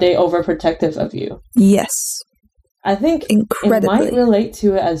they overprotective of you? Yes. I think incredibly. It might relate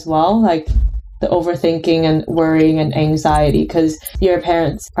to it as well, like the overthinking and worrying and anxiety, because your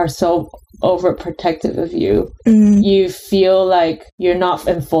parents are so overprotective of you. You feel like you're not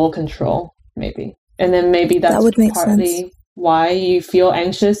in full control, maybe. And then maybe that would make partly sense. Why you feel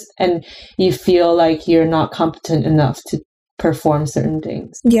anxious and you feel like you're not competent enough to perform certain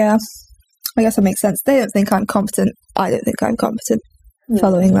things. Yeah, I guess that makes sense. They don't think I'm competent. I don't think I'm competent.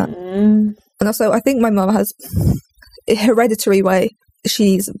 Following that. And also, I think my mum has a hereditary way.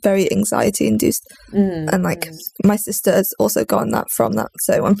 She's very anxiety induced. And like my sister has also gotten that from that.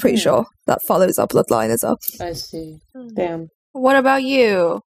 So I'm pretty sure that follows our bloodline as well. I see. Damn. What about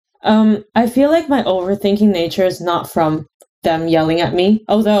you? I feel like my overthinking nature is not from them yelling at me,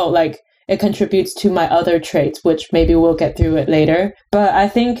 although like it contributes to my other traits, which maybe we'll get through it later. But I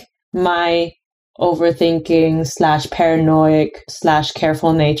think my overthinking / paranoid /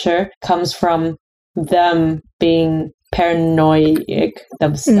 careful nature comes from them being paranoid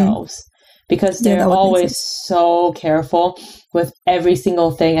themselves. Because they're always so careful with every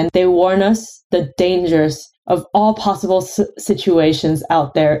single thing, and they warn us the dangers of all possible situations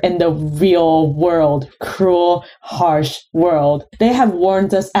out there in the real world, cruel, harsh world. They have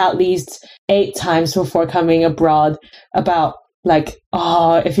warned us at least 8 times before coming abroad about like,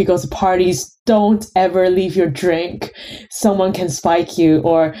 if you go to parties, don't ever leave your drink. Someone can spike you,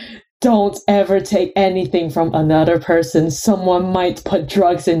 or don't ever take anything from another person. Someone might put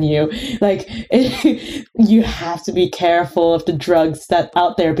drugs in you. Like, you have to be careful of the drugs that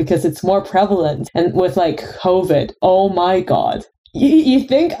out there because it's more prevalent. And with like COVID, oh my God. You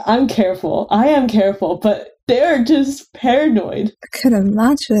think I'm careful. I am careful, but they're just paranoid. I can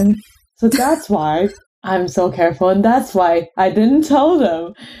imagine. So that's why I'm so careful. And that's why I didn't tell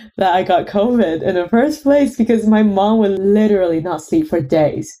them that I got COVID in the first place, because my mom would literally not sleep for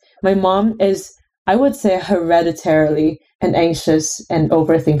days. My mom is, I would say, hereditarily an anxious and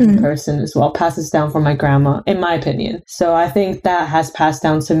overthinking person as well. Passes down from my grandma, in my opinion. So I think that has passed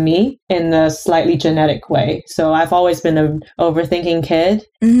down to me in a slightly genetic way. So I've always been an overthinking kid.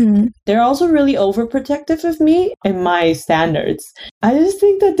 They're also really overprotective of me in my standards. I just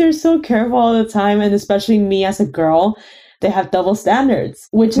think that they're so careful all the time, and especially me as a girl. They have double standards,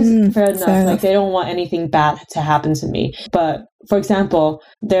 which is fair enough. Like, they don't want anything bad to happen to me. But for example,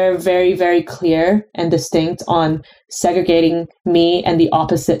 they're very, very clear and distinct on segregating me and the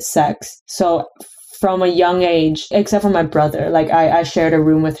opposite sex. So from a young age, except for my brother, like I shared a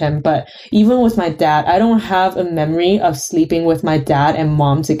room with him. But even with my dad, I don't have a memory of sleeping with my dad and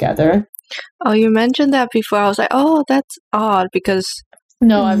mom together. Oh, you mentioned that before. I was like, oh, that's odd because...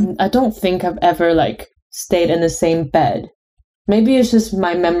 No, I don't think I've ever like stayed in the same bed. Maybe it's just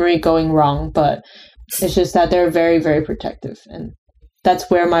my memory going wrong, but it's just that they're very, very protective. And that's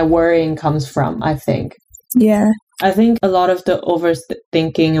where my worrying comes from, I think. Yeah. I think a lot of the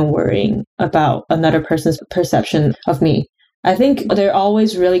overthinking and worrying about another person's perception of me, I think they're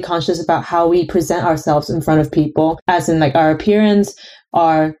always really conscious about how we present ourselves in front of people, as in like our appearance,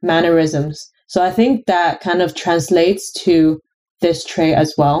 our mannerisms. So I think that kind of translates to this trait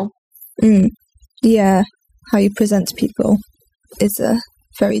as well. Yeah, how you present to people is a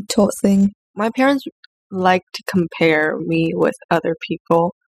very taught thing. My parents like to compare me with other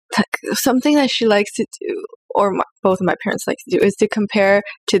people. Something that she likes to do, or both of my parents like to do, is to compare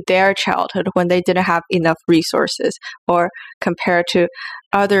to their childhood when they didn't have enough resources, or compare to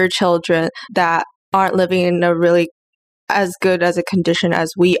other children that aren't living in a really as good as a condition as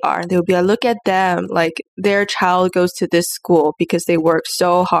we are. They'll be like, look at them, like their child goes to this school because they work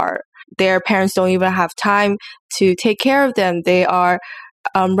so hard. Their parents don't even have time to take care of them. They are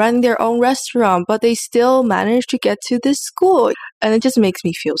running their own restaurant, but they still manage to get to this school. And it just makes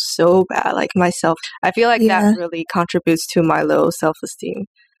me feel so bad, like myself. I feel like that really contributes to my low self-esteem.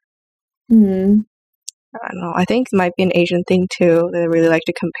 I don't know. I think it might be an Asian thing too. They really like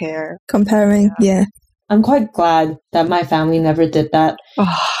to compare. Comparing, yeah. I'm quite glad that my family never did that.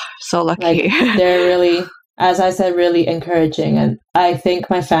 Oh, so lucky. Like, they're really, as I said, really encouraging. And I think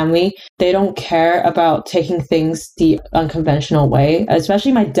my family, they don't care about taking things the unconventional way,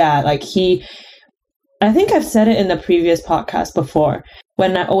 especially my dad. Like I think I've said it in the previous podcast before.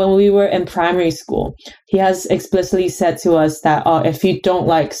 When we were in primary school, he has explicitly said to us that, if you don't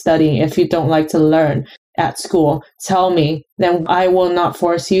like studying, if you don't like to learn at school, tell me, then I will not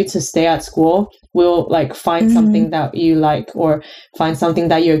force you to stay at school. We'll like find something that you like, or find something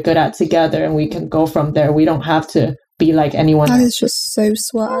that you're good at together, and we can go from there. We don't have to be like anyone else. That is just so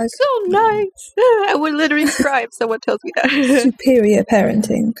swag. So nice. I would literally cry if someone tells me that. Superior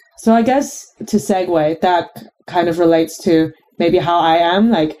parenting. So I guess to segue, that kind of relates to maybe how I am.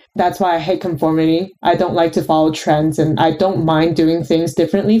 Like, that's why I hate conformity. I don't like to follow trends, and I don't mind doing things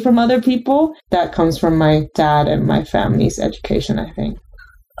differently from other people. That comes from my dad and my family's education, I think.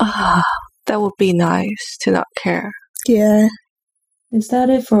 That would be nice to not care. Yeah. Is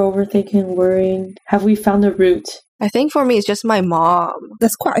that it for overthinking and worrying? Have we found a root? I think for me, it's just my mom.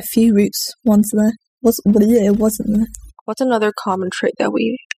 There's quite a few roots, wasn't there? Wasn't there? What's another common trait that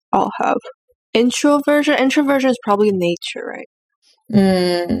we all have? Introversion? Introversion is probably nature, right?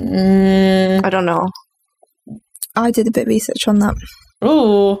 I don't know. I did a bit of research on that.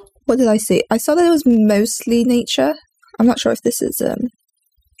 Oh. What did I see? I saw that it was mostly nature. I'm not sure if this is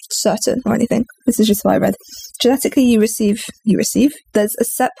certain or anything. This is just what I read. Genetically, you receive. There's a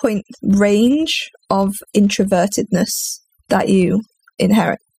set point range of introvertedness that you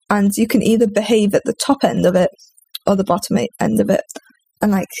inherit. And you can either behave at the top end of it or the bottom end of it.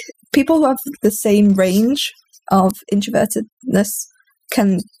 And like, people who have the same range of introvertedness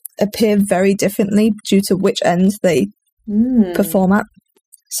can appear very differently due to which end they perform at.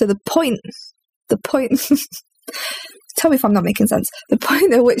 So the point, tell me if I'm not making sense, the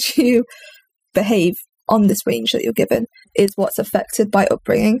point at which you behave on this range that you're given is what's affected by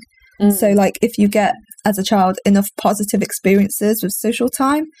upbringing. So like, if you get, as a child, enough positive experiences with social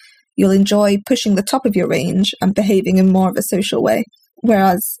time, you'll enjoy pushing the top of your range and behaving in more of a social way.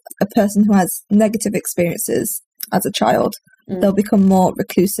 Whereas a person who has negative experiences as a child they'll become more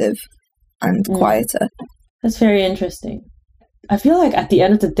reclusive and quieter. That's very interesting. I feel like at the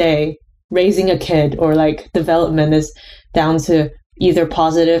end of the day, raising a kid or like development is down to either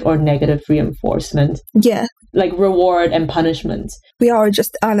positive or negative reinforcement. Yeah. Like reward and punishment. We are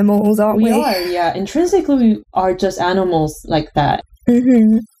just animals, aren't we? We are, yeah. Intrinsically, we are just animals like that.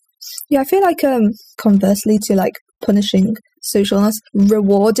 Mm-hmm. Yeah, I feel like conversely to like punishing socialness,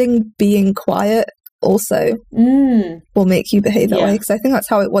 rewarding being quiet also will make you behave that way. Because I think that's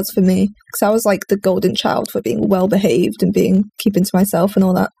how it was for me. Because I was like the golden child for being well behaved and keeping to myself and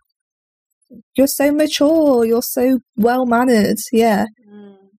all that. You're so mature. You're so well mannered. Yeah.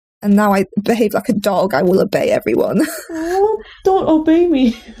 And now I behave like a dog. I will obey everyone. Oh, don't obey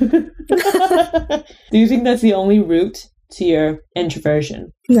me. Do you think that's the only route to your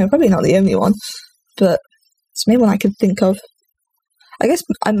introversion? No, probably not the only one. But it's maybe one I could think of. I guess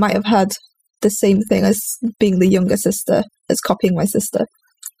I might have had the same thing as being the younger sister, as copying my sister,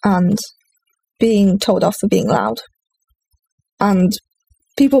 and being told off for being loud. And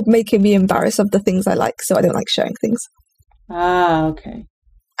people making me embarrassed of the things I like, so I don't like sharing things. Ah, okay.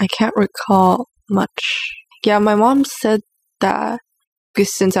 I can't recall much. Yeah, my mom said that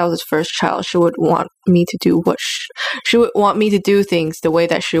because since I was the first child, she would want me to do she would want me to do things the way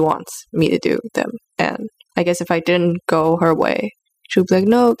that she wants me to do them. And I guess if I didn't go her way, she would be like,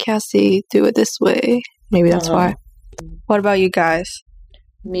 "No, Cassie, do it this way." Maybe that's why. What about you guys?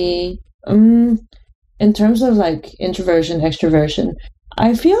 Me, in terms of like introversion, extroversion,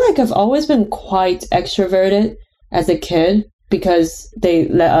 I feel like I've always been quite extroverted as a kid, because they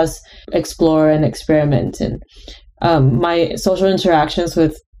let us explore and experiment. And my social interactions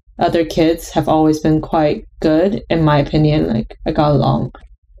with other kids have always been quite good, in my opinion. Like, I got along.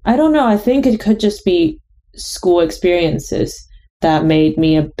 I don't know. I think it could just be school experiences that made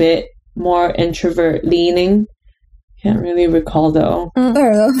me a bit more introvert leaning. Can't really recall though.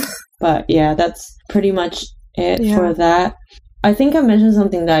 Fair enough. But yeah, that's pretty much it for that. I think I mentioned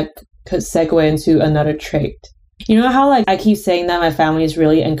something that could segue into another trait. You know how like I keep saying that my family is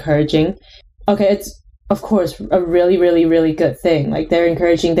really encouraging? Okay, it's of course a really, really, really good thing. Like, they're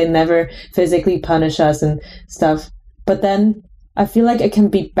encouraging, they never physically punish us and stuff. But then I feel like it can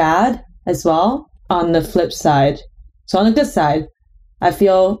be bad as well on the flip side. So on the good side, I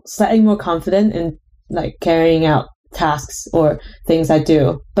feel slightly more confident in like carrying out tasks or things I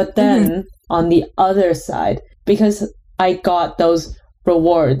do. But then on the other side, because I got those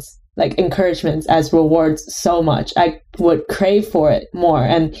rewards, like encouragements as rewards so much, I would crave for it more.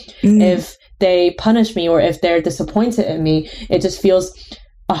 And if they punish me or if they're disappointed in me, it just feels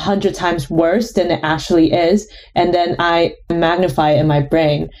 100 times worse than it actually is. And then I magnify it in my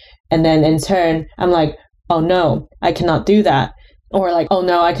brain. And then in turn, I'm like, oh no, I cannot do that. Or like, oh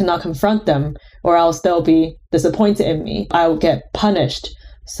no, I cannot confront them, or I'll still be disappointed in me. I will get punished.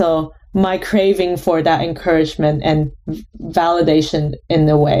 So my craving for that encouragement and validation in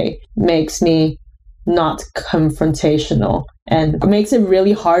a way makes me not confrontational, and it makes it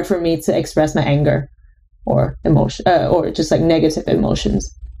really hard for me to express my anger or emotion or just like negative emotions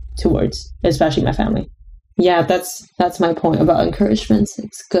towards especially my family. Yeah, that's my point about encouragements.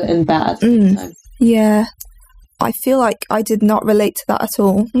 It's good and bad sometimes. Yeah, I feel like I did not relate to that at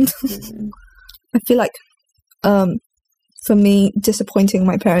all. I feel like for me, disappointing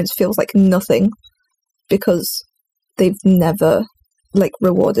my parents feels like nothing, because they've never like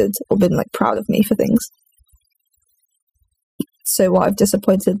rewarded or been like proud of me for things. So while I've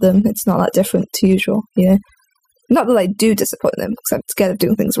disappointed them, it's not that different to usual, you know? Not that I do disappoint them, because I'm scared of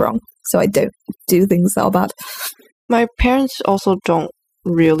doing things wrong, so I don't do things that are bad. My parents also don't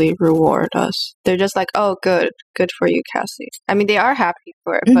really reward us. They're just like, "Oh, good for you, Cassie." I mean, they are happy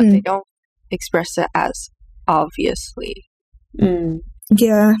for it, but they don't express it as obviously.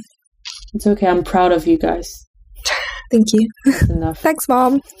 Yeah. It's okay. I'm proud of you guys. Thank you. That's enough. Thanks,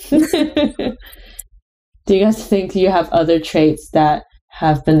 Mom. Do you guys think you have other traits that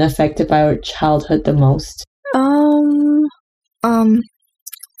have been affected by your childhood the most? I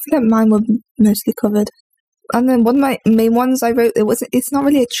think mine were mostly covered. And then one of my main ones I wrote, it's not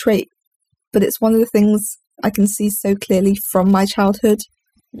really a trait, but it's one of the things I can see so clearly from my childhood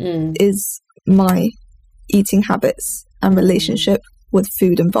is my eating habits and relationship with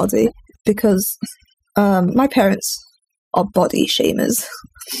food and body. Because my parents are body shamers.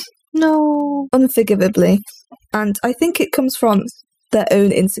 No. Unforgivably. And I think it comes from their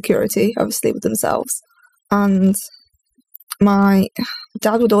own insecurity, obviously, with themselves. And my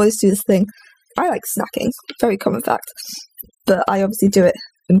dad would always do this thing. I like snacking, very common fact. But I obviously do it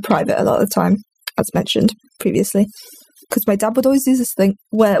in private a lot of the time, as mentioned previously. Because my dad would always do this thing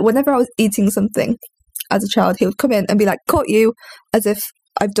where whenever I was eating something as a child, he would come in and be like, caught you, as if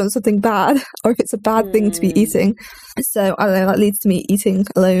I've done something bad or if it's a bad thing to be eating. So I don't know, that leads to me eating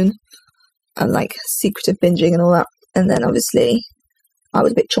alone and like secretive binging and all that. And then obviously I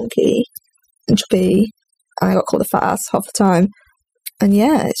was a bit chunky and chubby and I got called a fat ass half the time. And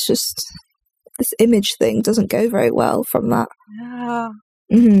yeah, it's just this image thing doesn't go very well from that. Yeah.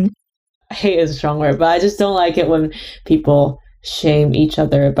 Mm-hmm. Hate is a strong word, but I just don't like it when people shame each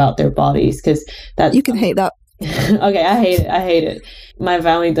other about their bodies, because that You can hate that. Okay, I hate it. My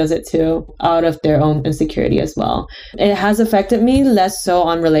family does it too, out of their own insecurity as well. It has affected me less so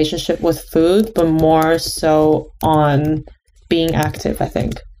on relationship with food, but more so on being active, I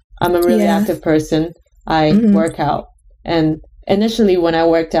think. I'm a really active person. I work out. And initially when I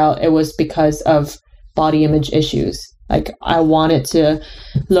worked out, it was because of body image issues. Like I wanted to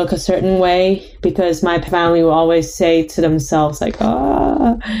look a certain way because my family will always say to themselves like,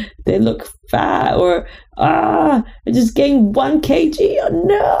 they look fat, or I just gained 1 kg.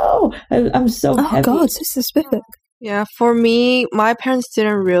 Oh no, I'm so heavy. Oh God, so specific. Yeah, for me, my parents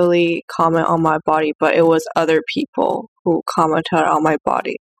didn't really comment on my body, but it was other people who commented on my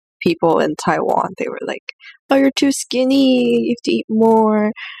body. People in Taiwan, they were like, oh, you're too skinny, you have to eat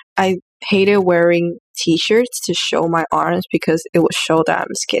more. I hated wearing t-shirts to show my arms because it would show that I'm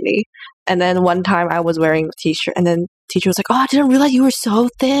skinny. And then one time I was wearing a t-shirt and then teacher was like, oh, I didn't realize you were so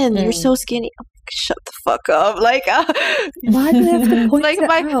thin. You're so skinny. I'm like, shut the fuck up. Like, why do they have to point like it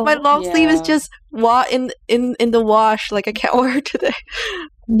out? my long sleeve is just in the wash. Like I can't wear it today.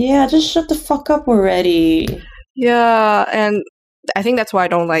 Yeah, just shut the fuck up already. Yeah, and I think that's why I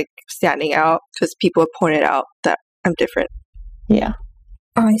don't like standing out, because people have pointed out that I'm different. Yeah.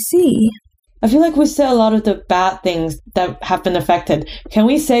 I see. I feel like we said a lot of the bad things that have been affected. Can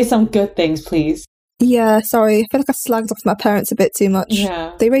we say some good things, please? Yeah, sorry. I feel like I slagged off my parents a bit too much.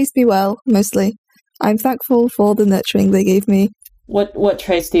 Yeah. They raised me well, mostly. I'm thankful for the nurturing they gave me. What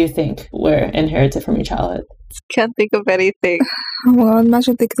traits do you think were inherited from your childhood? Can't think of anything. Oh my God,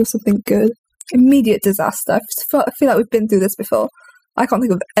 imagine thinking of something good. Immediate disaster. I feel like we've been through this before. I can't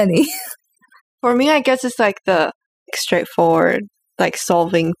think of any. For me, I guess it's like the straightforward, like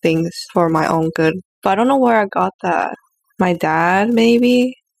solving things for my own good. But I don't know where I got that. My dad,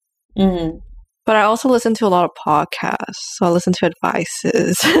 maybe? Mm-hmm. But I also listen to a lot of podcasts, so I listen to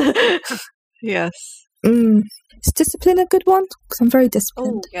advices. Yes. Is discipline a good one? Because I'm very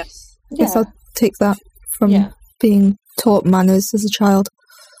disciplined. Oh, yes. Yes, I'll take that from being taught manners as a child.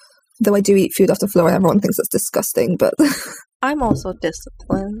 Though I do eat food off the floor and everyone thinks that's disgusting, but... I'm also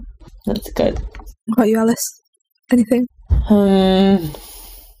disciplined. That's good. What about you, Alice? Anything? I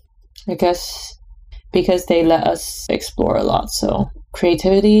guess because they let us explore a lot, so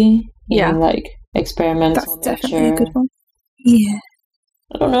creativity, and like experimental That's nature. definitely a good one. Yeah.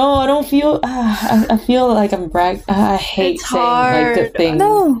 I don't know. I don't feel. I feel like I'm I hate It's saying like good hard. things.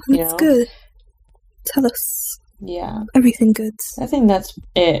 No, that's know? good. Tell us Yeah, everything good. I think that's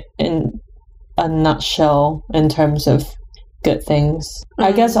it in a nutshell in terms of good things.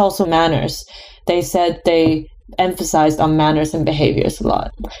 I guess also manners. They said they emphasized on manners and behaviors a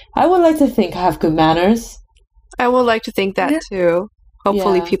lot. I would like to think I have good manners. I would like to think that too.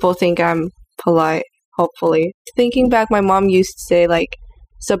 Hopefully Yeah. people think I'm polite. Hopefully. Thinking back, my mom used to say like,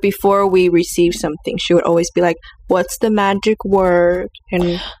 so before we receive something, she would always be like, what's the magic word?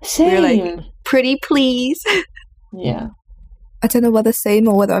 And Same. we're like, pretty please. Yeah. I don't know whether same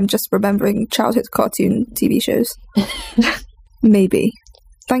or whether I'm just remembering childhood cartoon TV shows. Maybe.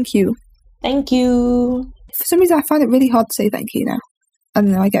 Thank you. Thank you. For some reason, I find it really hard to say thank you now. I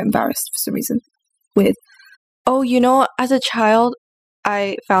don't know, I get embarrassed for some reason. Weird. Oh, you know, as a child,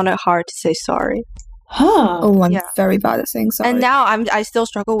 I found it hard to say sorry. Huh. Oh, I'm Yeah. very bad at saying sorry. And now I still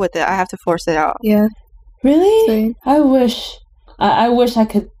struggle with it. I have to force it out. Yeah. Really? Same. I wish I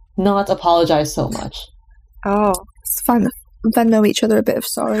could not apologize so much. Oh. It's fine. Venmo each other a bit of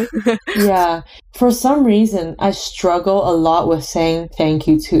sorry. Yeah. For some reason, I struggle a lot with saying thank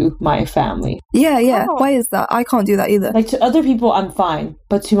you to my family. Yeah. Oh. Why is that? I can't do that either. Like to other people, I'm fine,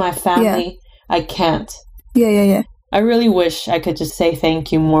 but to my family, I can't. Yeah. I really wish I could just say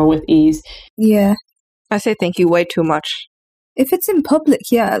thank you more with ease. Yeah. I say thank you way too much. If it's in public,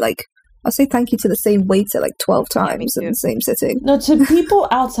 yeah, like, I'll say thank you to the same waiter like 12 times in too. the same sitting. No, to people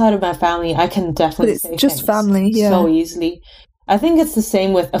outside of my family, I can But definitely it's say just thanks family, yeah. so easily. I think it's the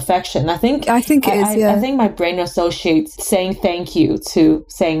same with affection. I think it is, yeah. I think my brain associates saying thank you to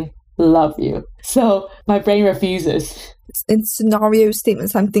saying love you. So my brain refuses. In scenario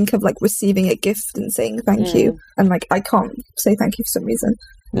statements, I'm thinking of like receiving a gift and saying thank you. And like, I can't say thank you for some reason.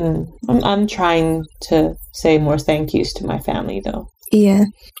 I'm trying to say more thank yous to my family though. Yeah.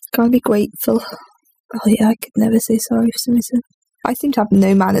 Gotta be grateful. Oh yeah, I could never say sorry for some reason. I seem to have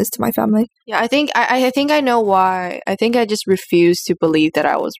no manners to my family. Yeah, I think I know why. I think I just refuse to believe that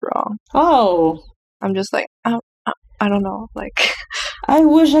I was wrong. Oh, I'm just like, I don't know. Like, I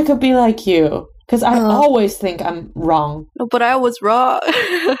wish I could be like you. Because I always think I'm wrong. no, but I was wrong.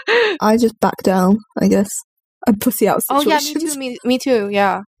 I just back down, I guess. I pussy out situations. Oh yeah, me too.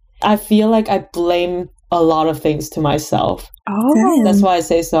 Yeah. I feel like I blame a lot of things to myself. Oh. Damn. That's why I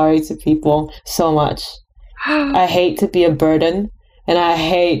say sorry to people so much. I hate to be a burden, and I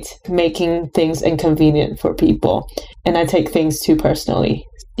hate making things inconvenient for people. And I take things too personally,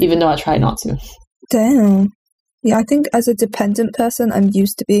 even though I try not to. Damn. Yeah, I think as a dependent person, I'm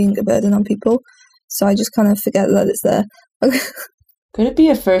used to being a burden on people. So I just kind of forget that it's there. Could it be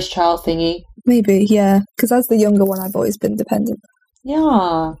a first child thingy? Maybe, yeah. Because as the younger one, I've always been dependent.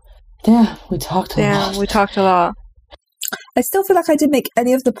 Yeah. Damn, we talked a lot. Damn, we talked a lot. I still feel like I didn't make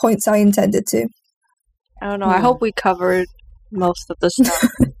any of the points I intended to. I don't know. I hope we covered most of the stuff.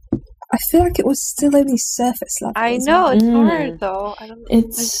 I feel like it was still only surface level. I as know, well. it's hard though. I don't know.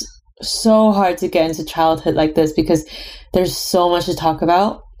 It's so hard to get into childhood like this because there's so much to talk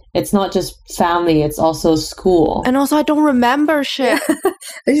about. It's not just family, it's also school. And also, I don't remember shit.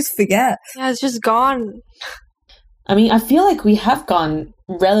 I just forget. Yeah, it's just gone. I mean, I feel like we have gone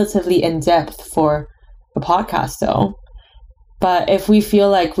relatively in depth for a podcast though. But if we feel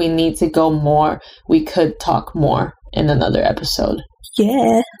like we need to go more, we could talk more in another episode.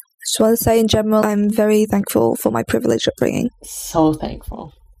 Yeah. Just want to say in general, I'm very thankful for my privileged upbringing. So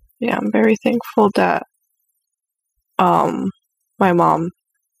thankful. Yeah, I'm very thankful that my mom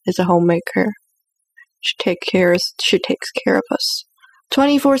is a homemaker. She takes care of us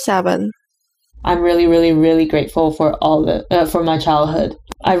 24/7. I'm really, really, really grateful for all the for my childhood.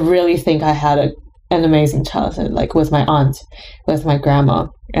 I really think I had an amazing childhood, like with my aunt, with my grandma,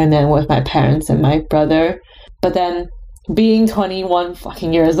 and then with my parents and my brother. But then being 21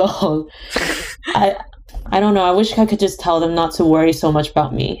 fucking years old, I don't know. I wish I could just tell them not to worry so much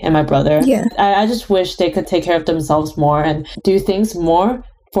about me and my brother. Yeah. I just wish they could take care of themselves more and do things more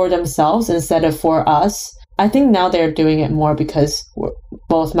for themselves instead of for us. I think now they're doing it more because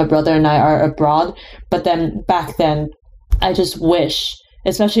both my brother and I are abroad. But then back then, I just wish,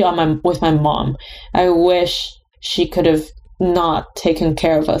 especially with my mom, I wish she could have not taken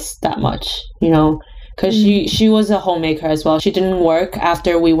care of us that much, you know, because she was a homemaker as well. She didn't work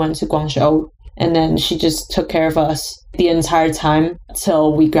after we went to Guangzhou, and then she just took care of us the entire time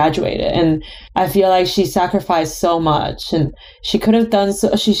till we graduated. And I feel like she sacrificed so much, and she could have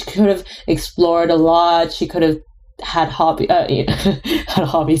she could have explored a lot. She could have had had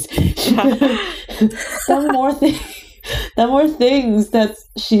hobbies. She could have done more things that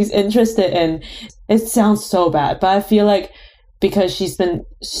she's interested in. It sounds so bad, but I feel like because she's been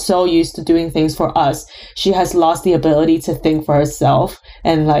so used to doing things for us, she has lost the ability to think for herself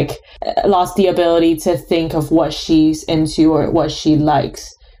and like lost the ability to think of what she's into or what she likes.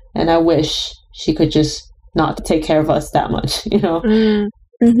 And I wish she could just not take care of us that much, you know?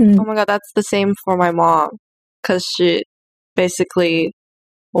 Mm-hmm. Oh my god, that's the same for my mom, because she basically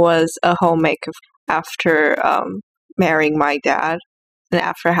was a homemaker after marrying my dad and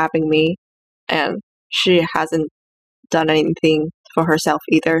after having me, and she hasn't done anything for herself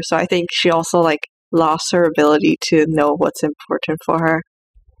either. So I think she also like lost her ability to know what's important for her.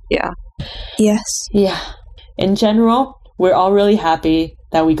 Yeah. Yes. Yeah. In general, we're all really happy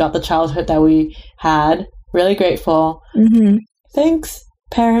that we got the childhood that we had. Really grateful. Mm-hmm. Thanks,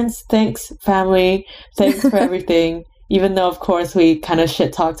 parents. Thanks, family. Thanks for everything. Even though, of course, we kind of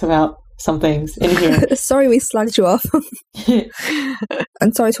shit talked about some things in here. Sorry we slagged you off.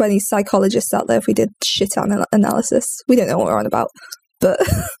 And sorry to any psychologists out there if we did shit analysis. We don't know what we're on about, but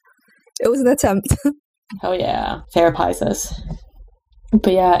it was an attempt. Oh yeah, therapize us.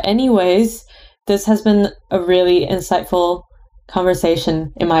 But yeah, anyways, this has been a really insightful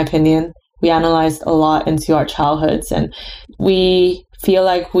conversation, in my opinion. We analyzed a lot into our childhoods, and we feel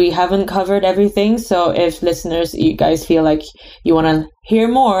like we haven't covered everything. So if listeners, you guys feel like you want to hear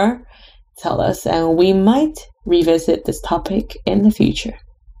more, tell us, and we might revisit this topic in the future.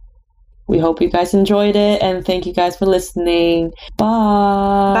 We hope you guys enjoyed it, and thank you guys for listening.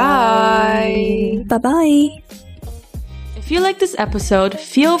 Bye. Bye. Bye-bye. If you like this episode,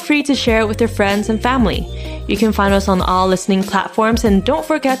 feel free to share it with your friends and family. You can find us on all listening platforms, and don't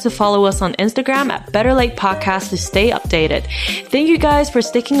forget to follow us on Instagram at Better Late Podcast to stay updated. Thank you guys for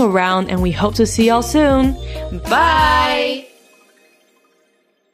sticking around, and we hope to see y'all soon. Bye!